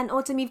 And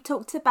Autumn, you've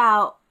talked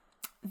about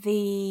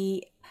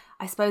the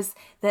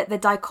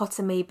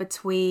dichotomy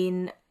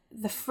between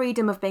the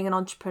freedom of being an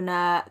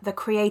entrepreneur, the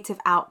creative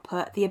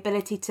output, the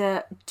ability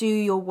to do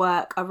your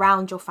work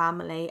around your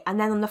family. And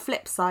then on the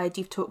flip side,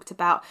 you've talked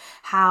about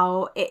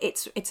how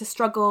it's a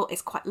struggle,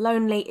 it's quite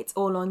lonely, it's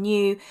all on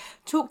you.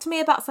 Talk to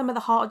me about some of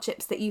the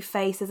hardships that you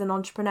face as an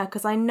entrepreneur,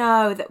 because I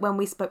know that when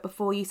we spoke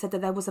before, you said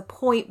that there was a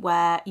point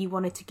where you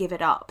wanted to give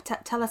it up.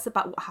 Tell us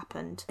about what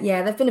happened. Yeah,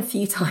 there have been a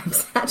few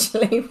times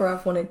actually where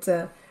I've wanted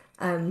to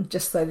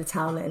just throw the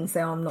towel in and say,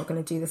 I'm not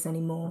going to do this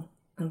anymore.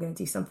 I'm going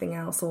to do something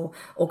else, or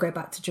go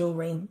back to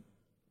jewellery,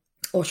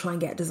 or try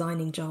and get a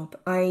designing job.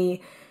 I've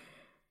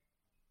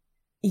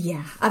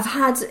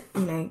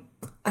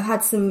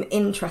had some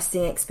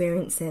interesting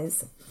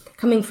experiences.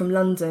 Coming from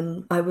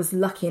London, I was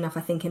lucky enough,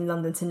 I think, in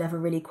London to never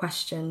really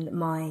question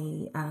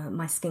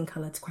my skin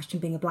colour, to question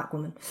being a black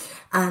woman.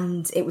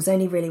 And it was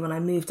only really when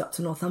I moved up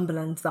to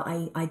Northumberland that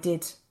I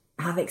did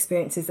have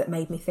experiences that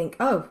made me think,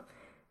 oh,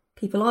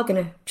 people are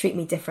going to treat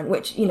me different,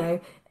 which,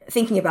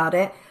 thinking about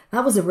it,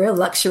 that was a real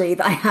luxury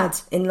that I had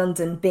in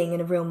London, being in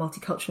a real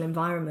multicultural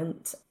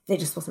environment. It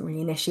just wasn't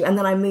really an issue. And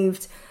then I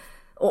moved,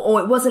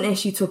 or it was an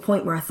issue to a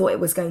point where I thought it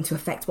was going to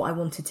affect what I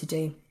wanted to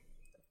do,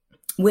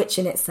 which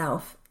in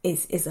itself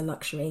is a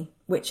luxury,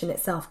 which in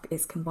itself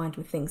is combined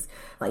with things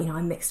like,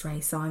 I'm mixed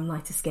race, so I'm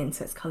lighter skinned,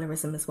 so it's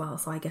colorism as well.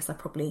 So I guess I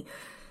probably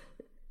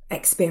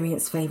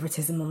experienced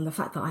favouritism on the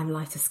fact that I'm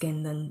lighter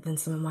skinned than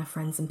some of my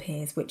friends and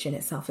peers, which in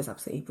itself is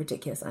absolutely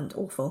ridiculous and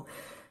awful.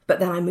 But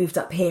then I moved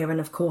up here, and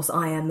of course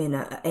I am in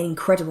an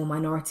incredible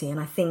minority. And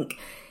I think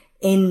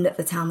in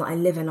the town that I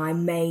live in, I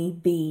may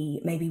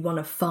be maybe one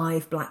of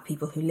 5 black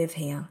people who live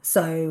here.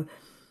 So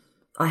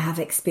I have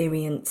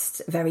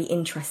experienced very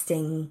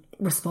interesting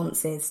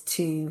responses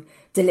to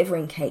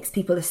delivering cakes.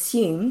 People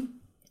assume,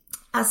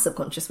 as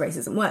subconscious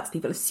racism works,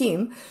 people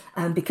assume,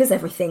 because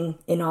everything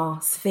in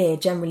our sphere,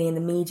 generally in the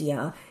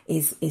media,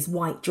 is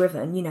white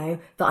driven,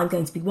 that I'm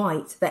going to be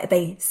white. That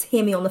they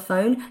hear me on the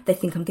phone, they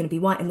think I'm going to be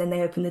white, and then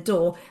they open the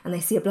door and they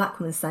see a black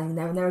woman standing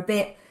there, and they're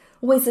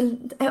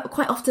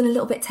quite often a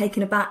little bit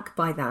taken aback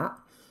by that.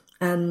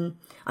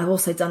 I've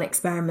also done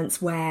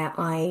experiments where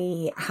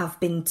I have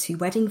been to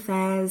wedding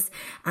fairs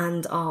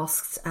and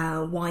asked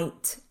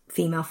white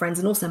female friends,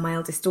 and also my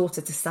eldest daughter,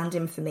 to stand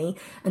in for me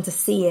and to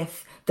see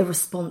if the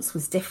response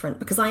was different,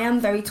 because I am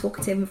very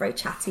talkative and very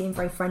chatty and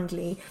very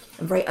friendly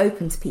and very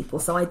open to people.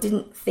 So I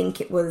didn't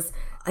think it was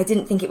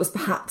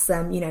perhaps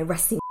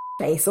resting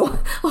face or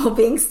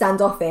being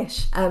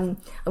standoffish. I'm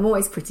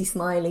always pretty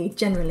smiley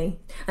generally,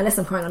 unless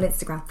I'm crying on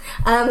Instagram.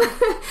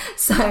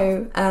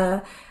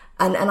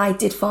 And I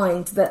did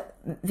find that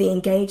the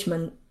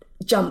engagement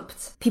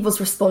jumped, people's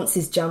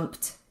responses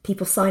jumped,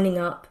 people signing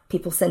up,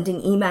 people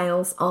sending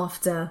emails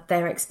after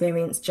their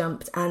experience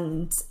jumped.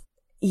 And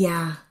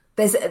yeah,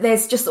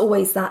 there's just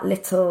always that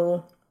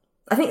little,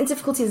 I think the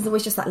difficulty is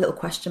always just that little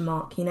question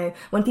mark,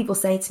 when people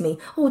say to me,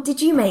 oh,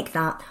 did you make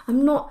that?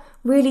 I'm not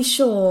really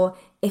sure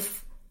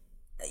if,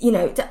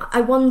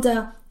 I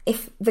wonder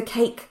if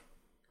the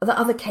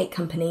other cake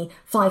company,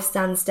 5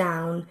 stands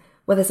down,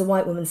 where there's a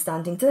white woman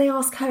standing, do they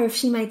ask her if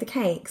she made the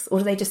cakes, or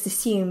do they just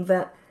assume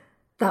that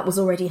was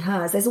already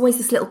hers? There's always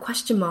this little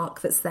question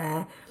mark that's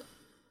there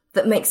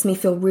that makes me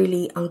feel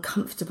really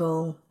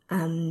uncomfortable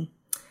in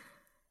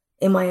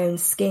my own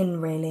skin,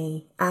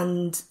 really.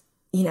 And,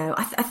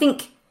 I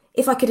think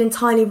if I could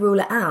entirely rule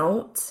it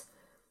out,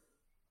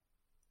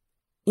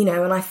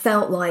 and I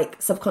felt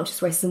like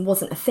subconscious racism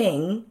wasn't a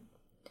thing,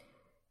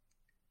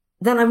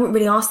 then I wouldn't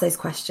really ask those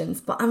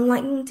questions. But I'm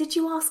like, did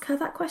you ask her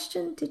that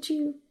question? Did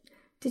you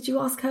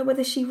ask her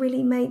whether she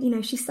really made,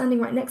 she's standing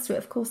right next to it.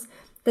 Of course,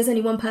 there's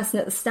only one person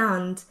at the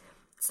stand.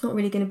 It's not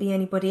really going to be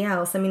anybody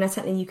else. I mean,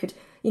 technically you could,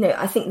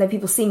 I think that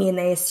people see me and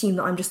they assume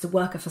that I'm just a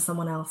worker for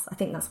someone else. I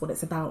think that's what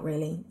it's about,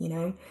 really,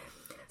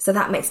 So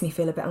that makes me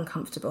feel a bit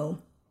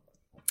uncomfortable.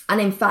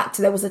 And in fact,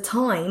 there was a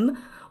time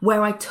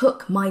where I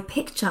took my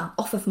picture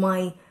off of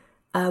my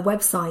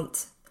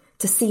website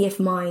to see if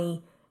my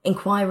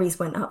inquiries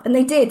went up, and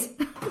they did.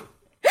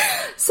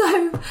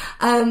 So,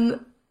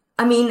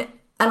 I mean,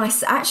 and I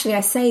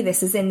say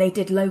this as in they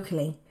did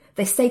locally.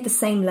 They stayed the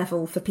same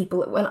level for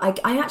people. When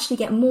I actually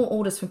get more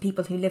orders from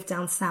people who live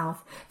down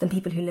south than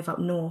people who live up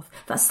north.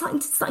 That's starting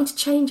to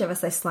change ever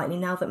so slightly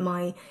now that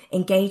my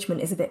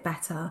engagement is a bit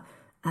better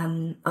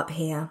up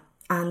here.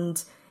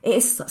 And it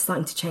is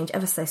starting to change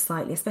ever so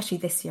slightly, especially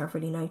this year. I've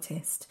really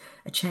noticed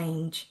a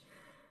change.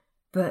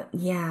 But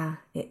yeah,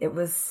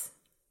 it's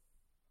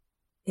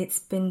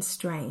been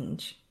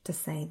strange, to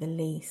say the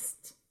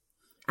least.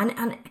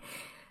 And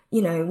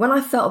you know, when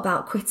I felt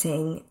about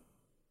quitting,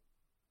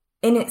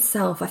 in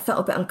itself, I felt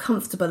a bit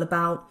uncomfortable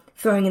about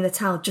throwing in the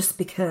towel just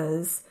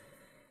because,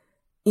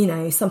 you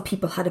know, some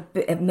people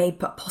had made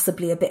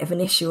possibly a bit of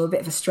an issue or a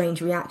bit of a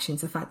strange reaction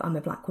to the fact that I'm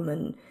a black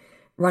woman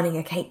running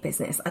a cake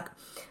business.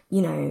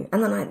 You know,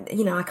 and then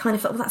I kind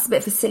of felt, well, that's a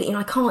bit of a silly, and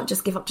I can't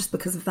just give up just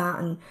because of that.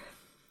 And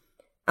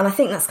I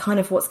think that's kind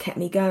of what's kept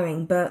me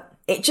going. But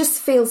it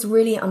just feels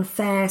really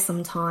unfair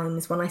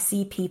sometimes when I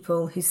see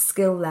people whose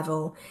skill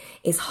level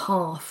is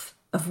half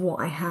of what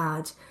I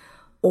had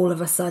all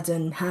of a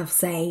sudden have,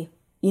 say,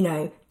 you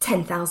know,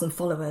 10,000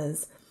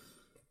 followers,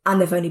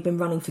 and they've only been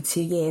running for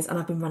 2 years and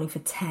I've been running for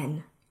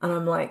 10. And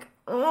I'm like,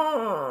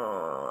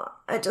 oh,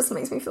 it just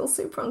makes me feel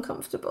super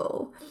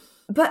uncomfortable.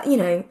 But, you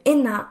know,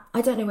 in that,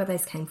 I don't know where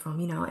those came from.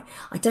 You know,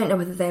 I don't know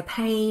whether they're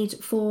paid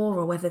for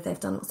or whether they've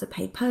done lots of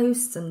paid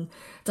posts and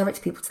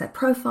directed people to their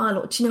profile,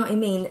 or do you know what I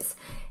mean?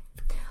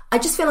 I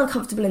just feel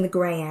uncomfortable in the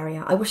grey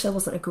area. I wish there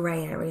wasn't a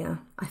grey area,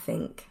 I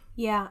think.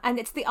 Yeah, and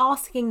it's the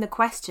asking the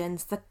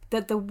questions,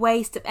 the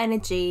waste of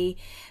energy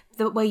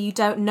where you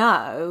don't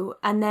know,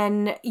 and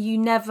then you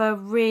never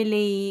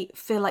really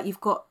feel like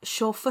you've got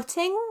sure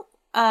footing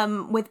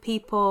with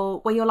people,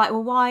 where you're like,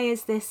 well, why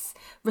is this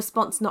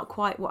response not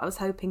quite what I was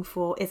hoping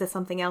for? Is there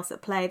something else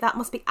at play? That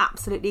must be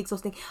absolutely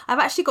exhausting. I've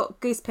actually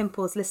got goose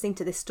pimples listening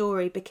to this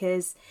story,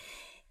 because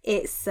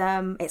it's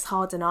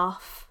hard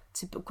enough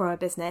to grow a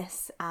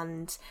business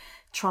and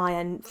try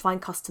and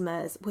find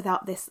customers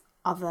without this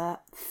other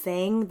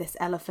thing, this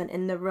elephant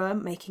in the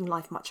room, making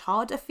life much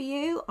harder for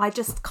you. I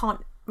just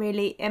can't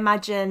really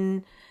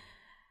imagine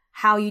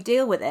how you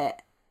deal with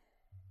it.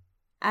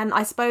 And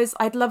I suppose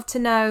I'd love to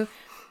know,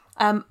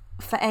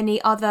 for any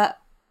other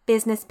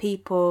business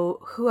people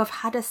who have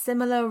had a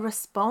similar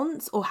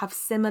response or have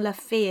similar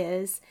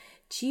fears,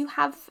 do you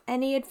have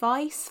any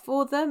advice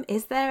for them?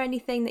 Is there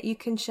anything that you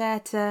can share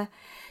to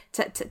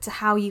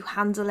how you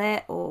handle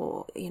it,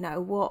 or, you know,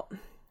 what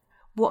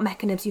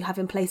mechanisms you have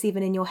in place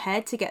even in your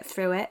head to get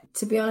through it?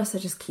 To be honest, I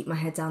just keep my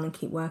head down and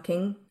keep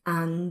working.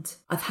 And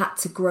I've had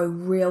to grow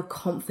real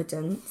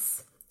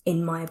confidence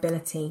in my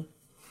ability.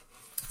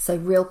 So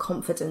real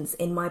confidence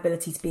in my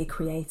ability to be a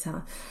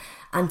creator.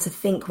 And to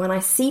think, when I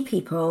see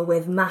people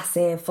with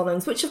massive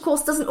followings, which of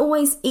course doesn't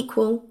always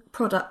equal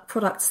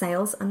product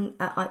sales, and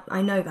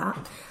I know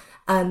that,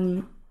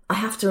 I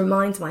have to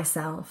remind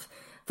myself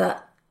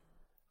that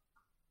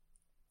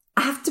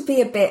I have to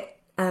be a bit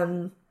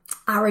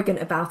arrogant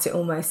about it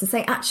almost, and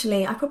say,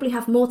 actually, I probably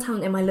have more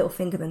talent in my little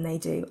finger than they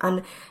do.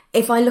 And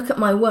if I look at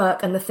my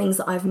work and the things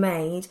that I've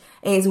made,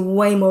 it is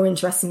way more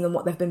interesting than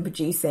what they've been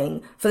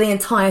producing for the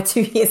entire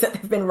 2 years that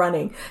they've been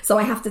running. So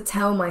I have to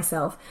tell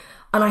myself,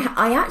 and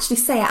I actually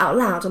say it out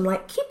loud. I'm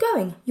like, keep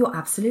going. You're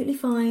absolutely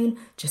fine.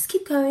 Just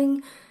keep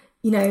going.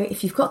 You know,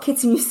 if you've got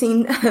kids and you've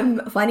seen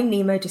Finding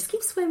Nemo, just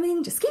keep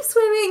swimming. Just keep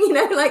swimming. You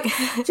know, like,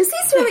 just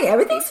keep swimming.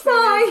 Everything's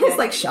fine. It's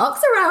like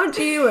sharks around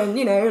you, and,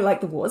 you know,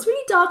 like the water's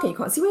really dark and you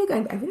can't see where you're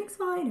going, but everything's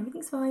fine.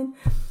 Everything's fine.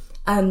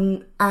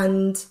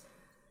 And,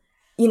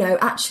 you know,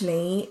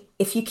 actually,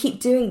 if you keep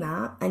doing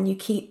that and you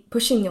keep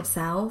pushing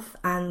yourself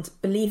and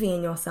believing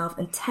in yourself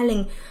and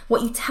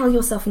what you tell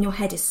yourself in your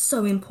head is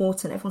so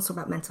important. Everyone's talking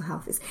about mental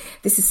health.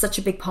 This is such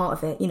a big part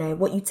of it. You know,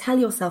 what you tell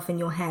yourself in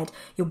your head,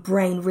 your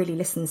brain really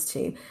listens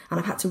to. And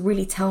I've had to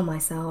really tell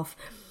myself,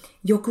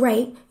 you're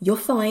great, you're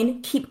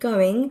fine, keep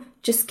going.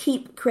 Just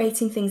keep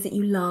creating things that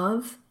you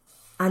love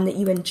and that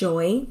you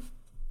enjoy,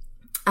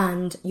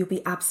 and you'll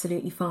be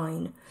absolutely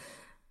fine.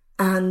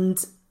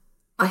 And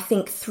I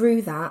think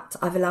through that,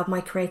 I've allowed my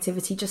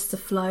creativity just to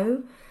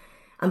flow.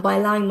 And by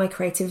allowing my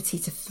creativity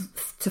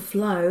to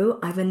flow,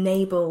 I've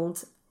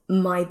enabled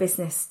my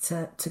business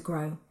to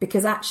grow.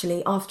 Because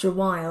actually, after a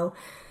while,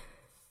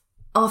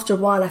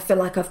 I feel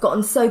like I've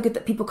gotten so good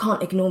that people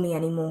can't ignore me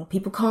anymore.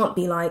 People can't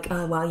be like,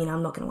 oh, well, you know,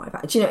 I'm not going to worry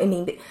about it. Do you know what I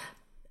mean? But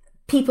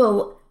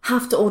people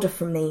have to order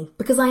from me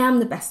because I am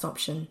the best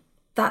option.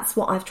 That's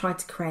what I've tried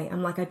to create.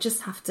 I'm like, I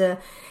just have to...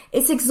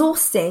 It's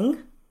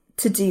exhausting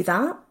to do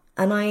that.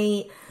 And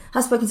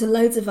I've spoken to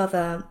loads of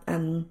other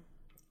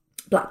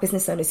black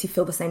business owners who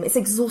feel the same. It's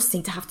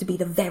exhausting to have to be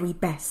the very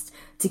best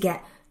to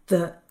get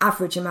the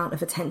average amount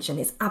of attention.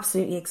 It's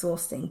absolutely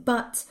exhausting.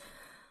 But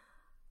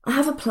I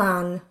have a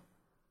plan.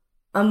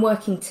 I'm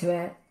working to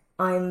it.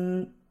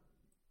 I'm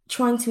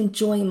trying to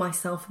enjoy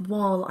myself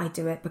while I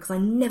do it, because I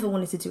never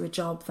wanted to do a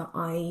job that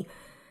I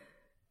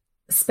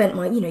spent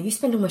you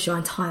spend almost your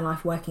entire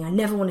life working. I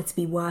never wanted to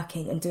be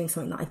working and doing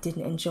something that I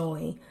didn't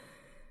enjoy.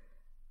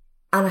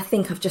 And I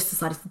think I've just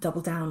decided to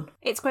double down.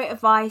 It's great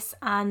advice.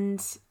 And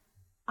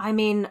I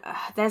mean,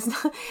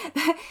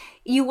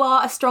 you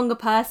are a stronger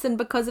person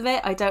because of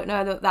it. I don't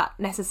know that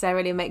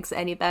necessarily makes it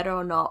any better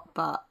or not,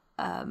 but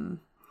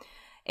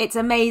It's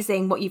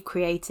amazing what you've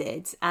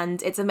created,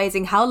 and it's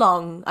amazing how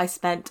long I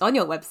spent on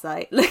your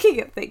website looking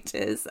at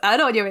pictures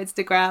and on your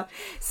Instagram.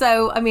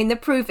 So, I mean, the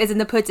proof is in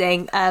the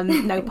pudding,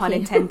 no pun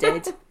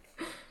intended.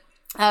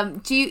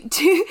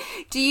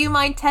 Do you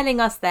mind telling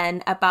us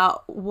then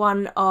about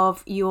one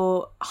of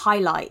your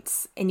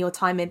highlights in your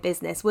time in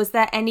business? Was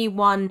there any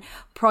one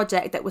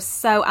project that was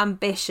so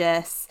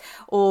ambitious,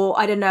 or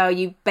I don't know,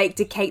 you baked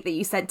a cake that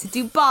you sent to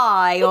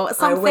Dubai, or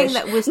something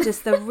that was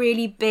just the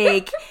really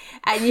big,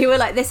 and you were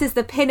like, this is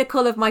the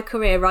pinnacle of my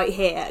career right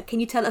here?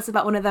 Can you tell us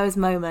about one of those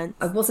moments?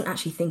 I wasn't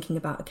actually thinking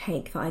about a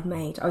cake that I'd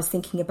made. I was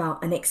thinking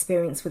about an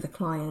experience with a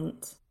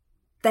client.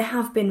 There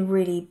have been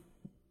really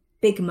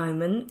big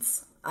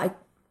moments.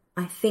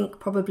 I think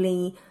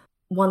probably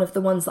one of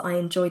the ones that I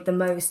enjoyed the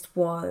most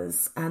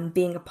was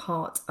being a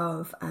part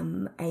of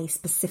a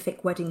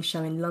specific wedding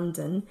show in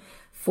London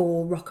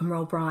for Rock and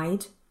Roll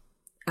Bride.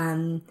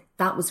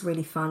 That was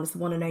really fun. It's the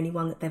one and only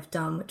one that they've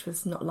done, which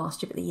was not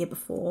last year but the year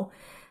before.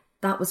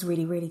 That was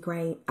really, really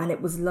great. And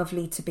it was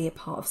lovely to be a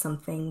part of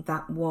something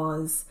that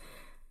was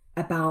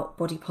about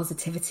body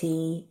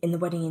positivity in the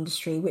wedding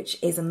industry,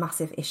 which is a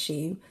massive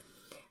issue.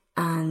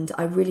 And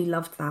I really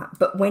loved that.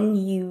 But when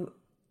you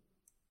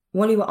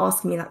were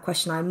asking me that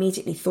question, I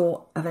immediately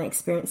thought of an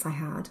experience I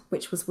had,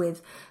 which was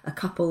with a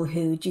couple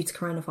who, due to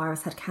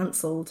coronavirus, had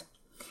cancelled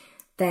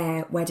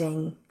their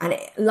wedding. And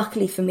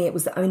luckily for me, it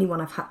was the only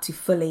one I've had to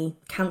fully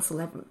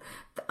cancel.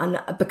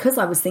 And because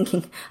I was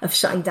thinking of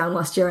shutting down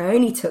last year, I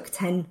only took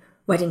 10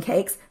 wedding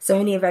cakes, so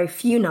only a very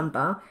few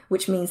number,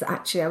 which means that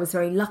actually I was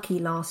very lucky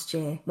last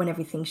year when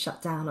everything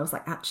shut down. I was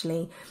like,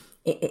 actually,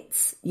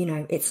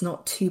 it's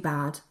not too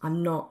bad.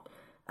 I'm not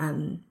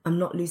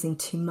losing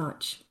too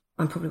much.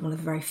 I'm probably one of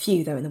the very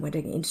few, though, in the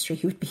wedding industry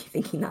who would be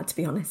thinking that, to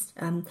be honest.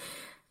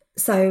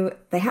 So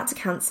they had to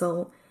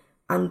cancel,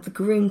 and the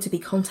groom-to-be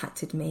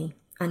contacted me,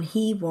 and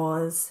he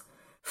was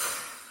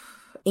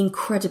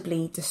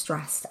incredibly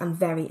distressed and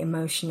very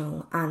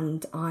emotional,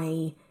 and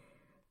I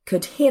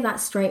could hear that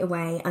straight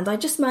away, and I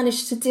just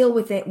managed to deal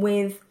with it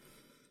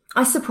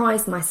I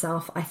surprised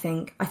myself, I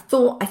think. I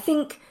thought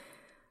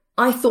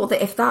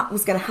that if that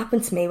was going to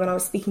happen to me when I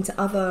was speaking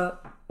to other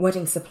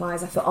wedding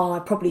suppliers, I thought,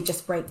 I'd probably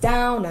just break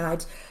down and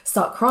I'd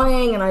start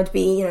crying and I'd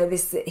be,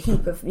 this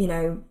heap of,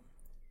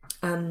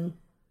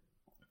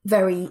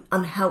 very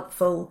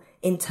unhelpful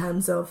in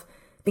terms of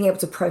being able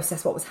to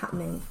process what was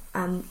happening.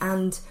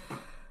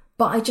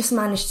 But I just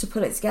managed to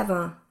pull it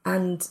together.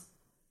 And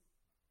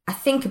I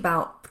think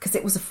about, because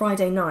it was a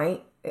Friday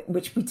night,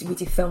 which we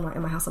do film night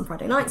in my house on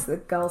Friday nights. So the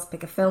girls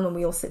pick a film and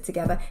we all sit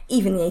together.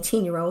 Even the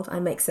 18-year-old, I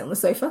make sit on the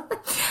sofa,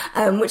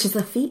 which is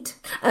a feat.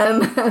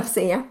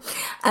 So yeah.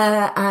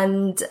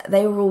 And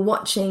they were all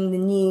watching the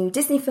new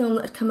Disney film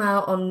that had come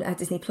out on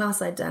Disney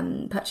Plus. I'd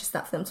purchased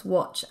that for them to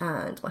watch,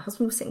 and my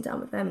husband was sitting down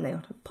with them and they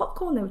had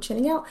popcorn, they were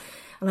chilling out.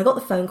 And I got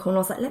the phone call and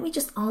I was like, let me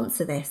just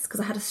answer this, because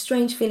I had a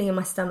strange feeling in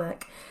my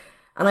stomach.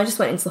 And I just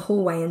went into the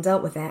hallway and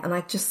dealt with it. And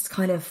I just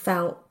kind of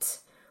felt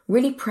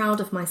really proud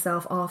of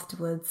myself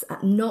afterwards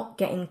at not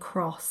getting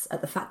cross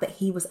at the fact that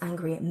he was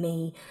angry at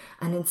me,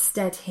 and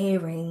instead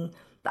hearing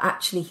that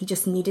actually he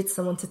just needed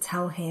someone to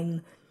tell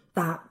him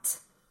that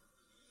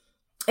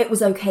it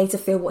was okay to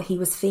feel what he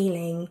was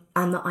feeling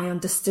and that I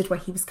understood where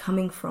he was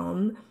coming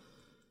from.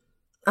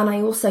 And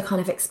I also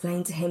kind of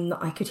explained to him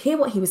that I could hear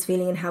what he was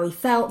feeling and how he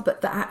felt,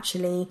 but that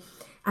actually,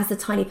 as the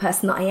tiny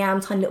person that I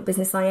am, tiny little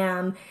business I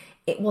am,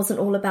 it wasn't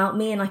all about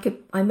me. And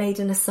I made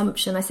an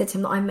assumption. I said to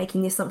him that I'm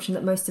making the assumption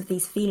that most of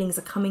these feelings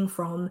are coming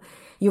from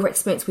your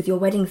experience with your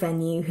wedding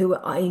venue, who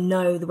I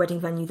know the wedding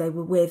venue they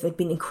were with had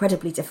been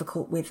incredibly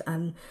difficult with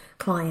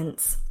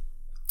clients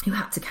who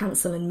had to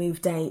cancel and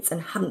move dates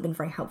and hadn't been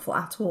very helpful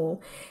at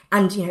all.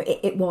 And,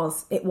 it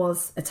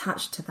was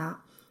attached to that.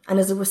 And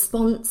as a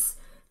response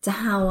to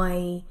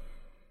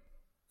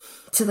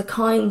to the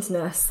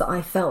kindness that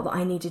I felt that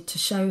I needed to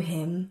show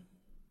him,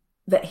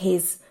 that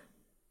his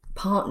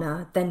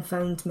partner then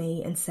phoned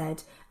me and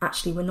said,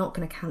 actually, we're not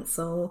going to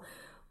cancel.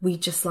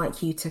 We'd just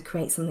like you to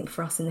create something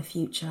for us in the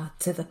future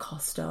to the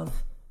cost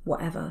of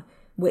whatever,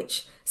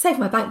 which saved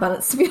my bank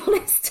balance, to be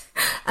honest.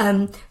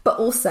 But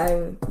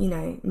also,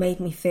 made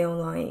me feel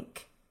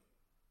like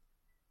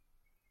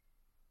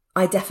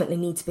I definitely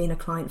need to be in a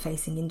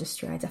client-facing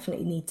industry. I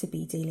definitely need to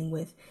be dealing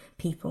with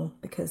people,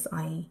 because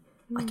I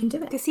can do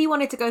it. Because he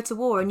wanted to go to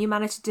war and you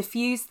managed to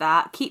diffuse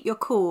that, keep your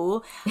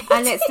cool,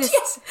 and it's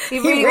just, he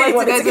really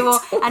wanted to go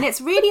to war. And it's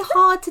really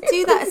hard to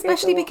do that,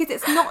 especially because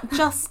it's not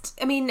just,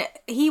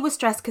 he was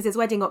stressed because his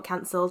wedding got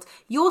cancelled.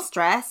 You're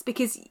stressed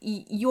because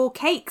your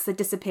cakes are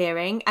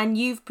disappearing and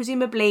you've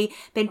presumably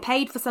been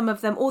paid for some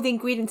of them, all the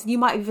ingredients, and you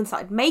might have even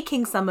started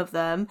making some of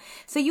them.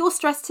 So you're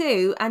stressed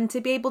too, and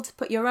to be able to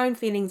put your own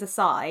feelings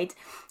aside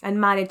and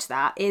manage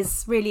that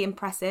is really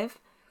impressive.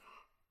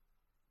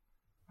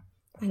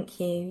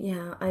 Thank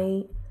you.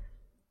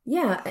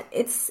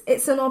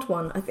 It's an odd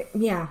one. I think,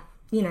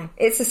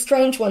 it's a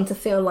strange one to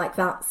feel like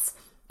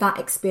that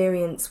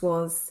experience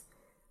was,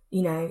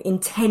 in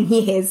 10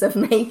 years of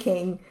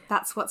making.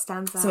 That's what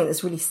stands out. Something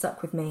that's really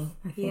stuck with me,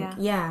 I think.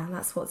 Yeah,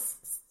 that's what's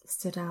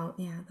stood out,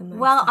 the most.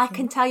 Well, I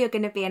can tell you're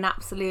going to be an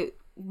absolute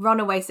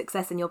runaway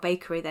success in your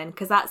bakery then,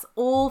 because that's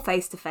all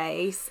face to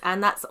face,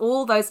 and that's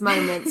all those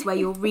moments where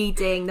you're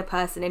reading the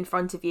person in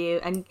front of you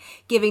and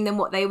giving them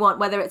what they want,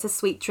 whether it's a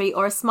sweet treat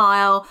or a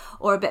smile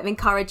or a bit of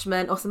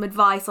encouragement or some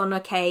advice on a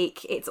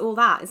cake. It's all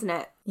that, isn't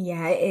it?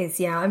 Yeah, it is.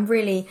 Yeah,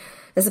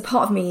 there's a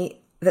part of me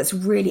that's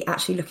really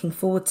actually looking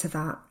forward to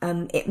that.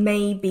 It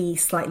may be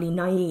slightly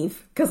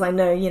naive because I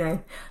know,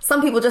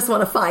 some people just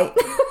want to fight.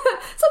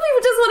 Some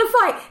people just want to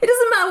fight. It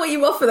doesn't matter what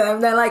you offer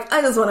them. They're like,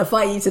 I just want to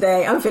fight you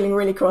today. I'm feeling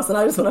really cross and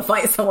I just want to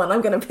fight someone.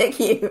 I'm going to pick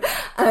you.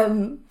 I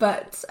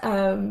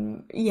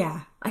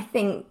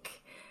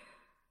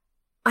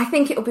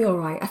think it'll be all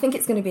right. I think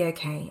it's going to be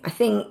okay. I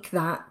think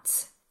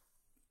that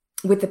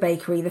with the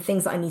bakery, the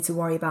things that I need to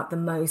worry about the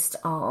most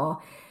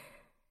are,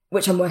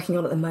 which I'm working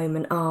on at the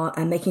moment, are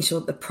making sure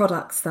that the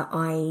products that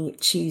I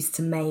choose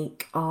to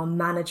make are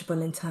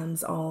manageable in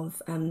terms of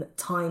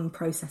time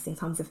processing,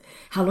 times of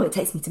how long it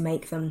takes me to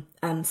make them.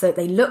 So that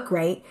they look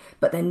great,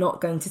 but they're not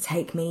going to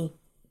take me,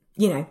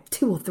 2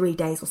 or 3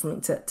 days or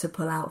something to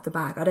pull out of the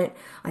bag.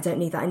 I don't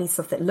need that. I need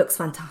stuff that looks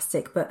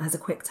fantastic, but has a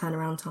quick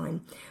turnaround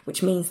time,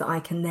 which means that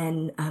I can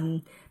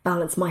then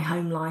balance my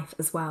home life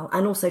as well,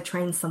 and also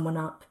train someone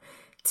up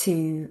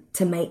to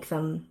make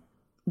them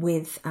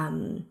with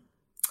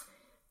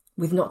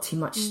not too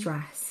much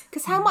stress.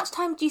 Because how much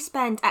time do you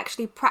spend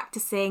actually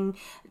practicing,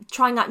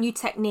 trying out new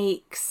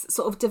techniques,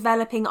 sort of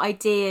developing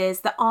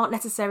ideas that aren't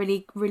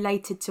necessarily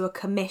related to a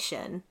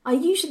commission? I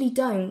usually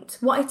don't.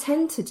 What I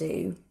tend to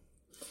do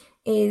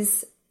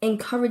is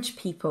encourage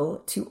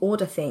people to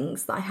order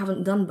things that I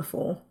haven't done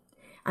before.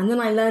 And then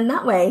I learn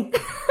that way, which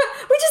is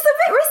a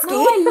bit risky. No,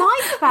 I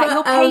like that.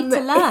 You're paid to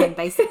learn,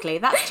 basically.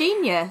 That's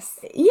genius.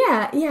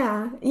 Yeah.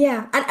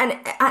 And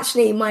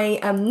actually, my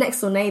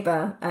next door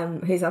neighbour,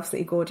 who's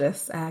absolutely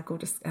gorgeous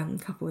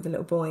couple with a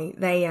little boy,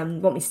 they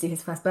want me to do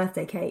his first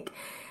birthday cake.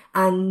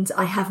 And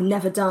I have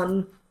never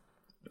done,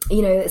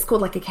 it's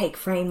called like a cake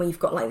frame, where you've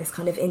got like this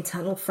kind of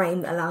internal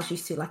frame that allows you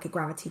to do like a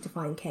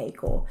gravity-defying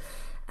cake, or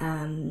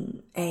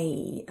something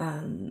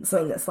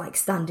that's like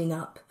standing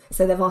up.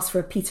 So they've asked for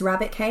a Peter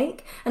Rabbit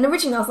cake, and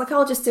originally I was like,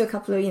 I'll just do a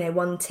couple of,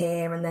 one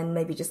tier, and then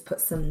maybe just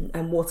put some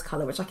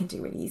watercolour, which I can do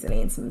really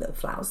easily, and some little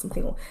flowers,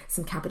 something, or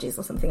some cabbages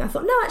or something. I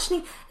thought, no,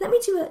 actually, let me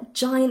do a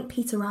giant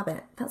Peter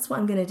Rabbit. That's what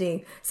I'm going to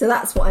do. So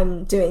that's what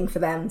I'm doing for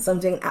them. So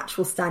I'm doing an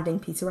actual standing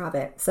Peter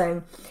Rabbit.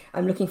 So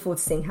I'm looking forward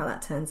to seeing how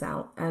that turns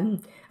out.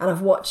 And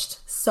I've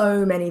watched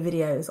so many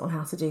videos on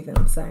how to do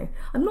them. So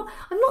I'm not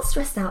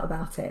stressed out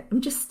about it.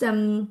 I'm just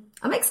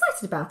I'm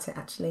excited about it,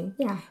 actually.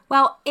 Yeah.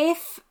 Well,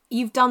 if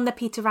you've done the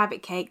Peter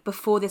Rabbit cake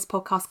before this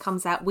podcast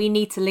comes out, we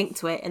need to link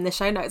to it in the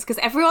show notes, because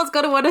everyone's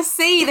got to want to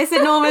see this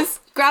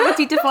enormous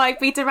gravity-defying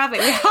Peter Rabbit.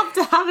 We have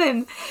to have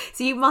him.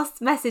 So you must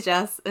message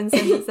us and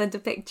send a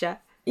picture.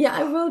 Yeah,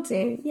 I will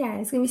do. Yeah,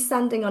 it's going to be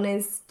standing on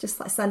his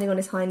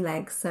hind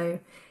legs. So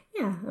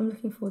yeah, I'm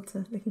looking forward to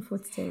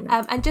doing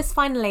that. And just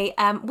finally,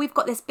 we've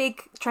got this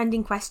big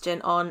trending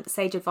question on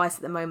Sage Advice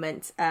at the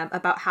moment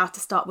about how to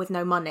start with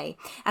no money.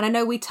 And I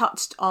know we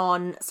touched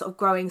on sort of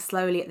growing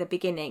slowly at the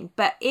beginning,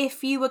 but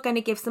if you were going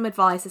to give some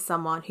advice to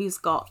someone who's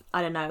got,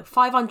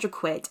 500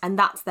 quid and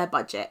that's their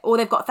budget, or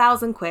they've got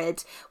 1,000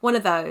 quid, one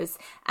of those,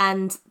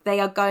 and they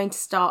are going to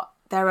start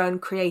their own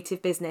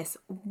creative business,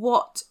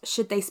 what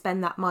should they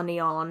spend that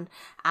money on?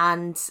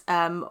 And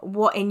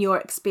what, in your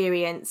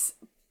experience,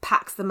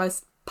 packs the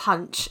most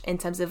punch in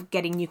terms of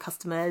getting new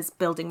customers,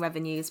 building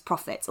revenues,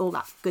 profits, all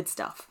that good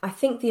stuff? I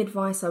think the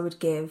advice I would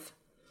give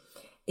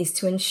is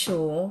to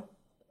ensure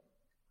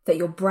that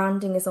your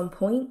branding is on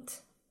point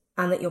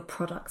and that your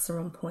products are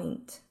on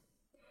point,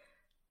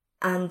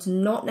 and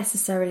not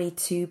necessarily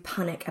to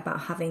panic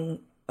about having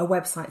a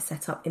website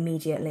set up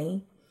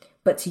immediately,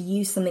 but to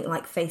use something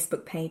like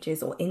Facebook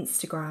pages or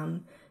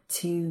Instagram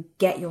to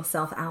get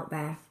yourself out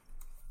there,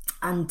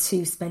 and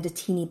to spend a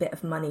teeny bit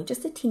of money,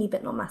 just a teeny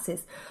bit, not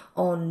masses,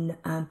 on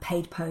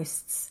paid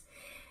posts.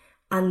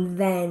 And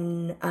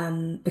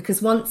then,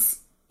 because once,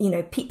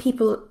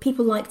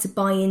 people like to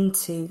buy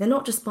into, they're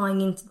not just buying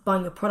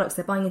your products,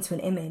 they're buying into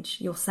an image.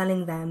 You're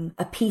selling them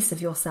a piece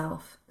of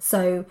yourself.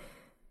 So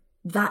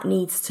that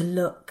needs to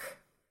look,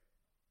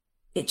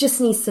 it just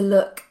needs to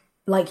look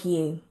like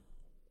you.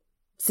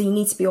 So you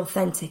need to be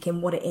authentic in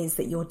what it is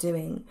that you're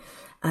doing.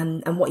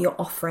 And what you're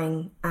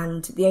offering,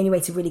 and the only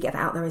way to really get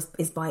that out there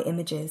is by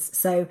images.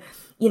 So,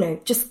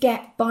 just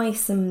buy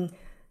some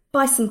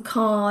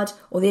card,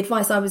 or the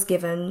advice I was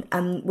given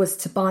was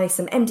to buy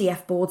some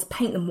MDF boards,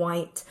 paint them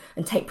white,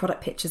 and take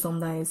product pictures on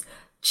those.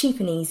 Cheap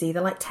and easy.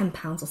 They're like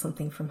 £10 or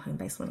something from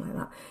Homebase, something like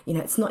that.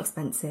 It's not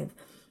expensive.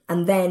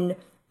 And then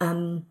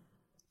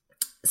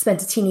spend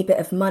a teeny bit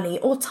of money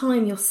or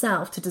time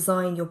yourself to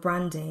design your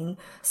branding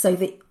so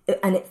that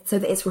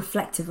it's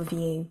reflective of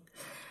you.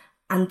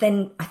 And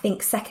then I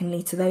think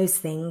secondly to those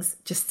things,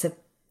 just to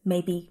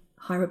maybe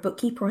hire a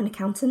bookkeeper or an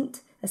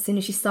accountant as soon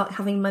as you start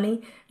having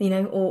money, you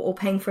know, or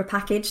paying for a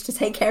package to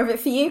take care of it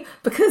for you,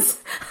 because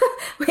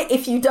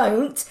if you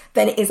don't,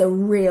 then it is a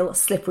real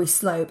slippery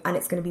slope, and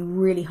it's going to be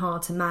really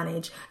hard to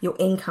manage your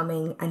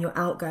incoming and your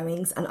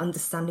outgoings and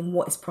understanding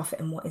what is profit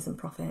and what isn't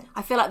profit.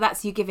 I feel like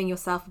that's you giving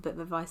yourself a bit of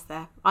advice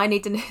there. I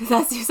need to know.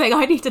 That's you saying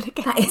I need to know.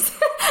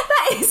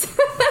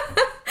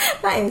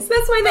 That is.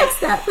 That's my next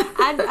step.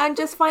 And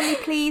just finally,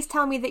 please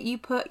tell me that you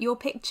put your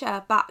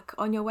picture back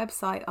on your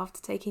website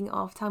after taking it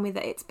off. Tell me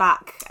that it's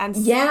back. And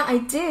yeah, I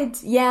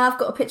did. Yeah, I've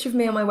got a picture of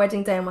me on my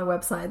wedding day on my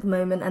website at the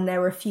moment, and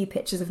there were a few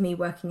pictures of me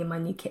working in my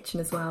new kitchen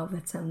as well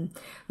that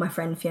my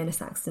friend Fiona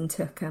Saxton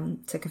took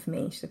of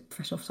me. She's a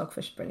professional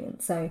photographer, she's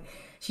brilliant. So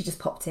she just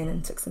popped in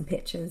and took some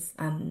pictures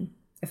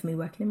of me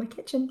working in my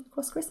kitchen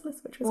across Christmas,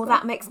 which was great.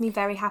 That makes me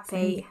very happy. So,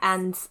 yes.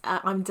 And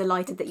I'm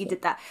delighted that you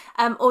did that.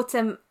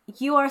 Autumn,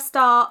 you are a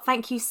star.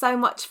 Thank you so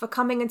much for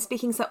coming and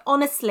speaking so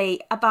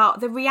honestly about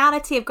the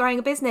reality of growing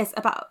a business,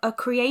 about a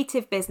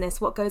creative business,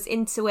 what goes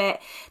into it,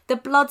 the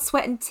blood,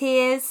 sweat and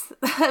tears,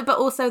 but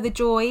also the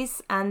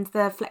joys and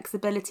the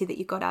flexibility that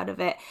you got out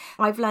of it.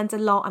 I've learned a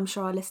lot. I'm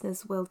sure our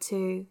listeners will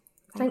too.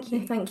 Thank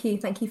you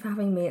for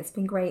having me. It's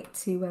been great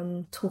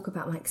to talk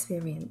about my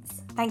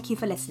experience. Thank you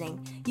for listening.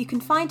 You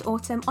can find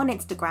Autumn on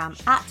Instagram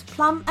at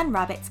Plum and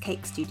Rabbit's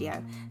Cake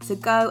Studio, so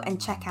go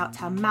and check out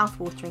her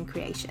mouth-watering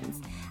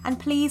creations. And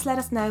please let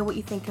us know what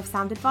you think of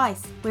Sound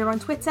Advice. We're on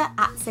Twitter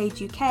at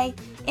Sage UK,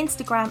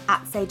 Instagram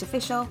at Sage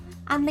Official,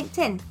 and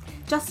LinkedIn.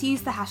 Just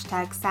use the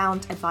hashtag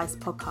Sound Advice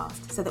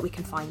Podcast so that we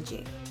can find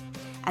you.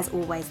 As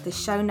always, the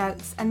show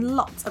notes and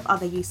lots of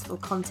other useful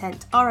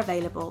content are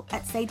available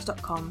at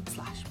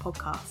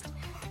sage.com/podcast.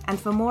 And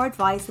for more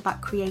advice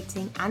about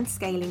creating and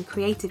scaling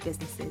creative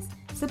businesses,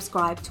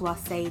 subscribe to our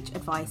Sage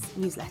Advice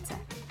newsletter.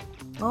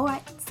 All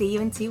right, see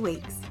you in 2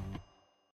 weeks.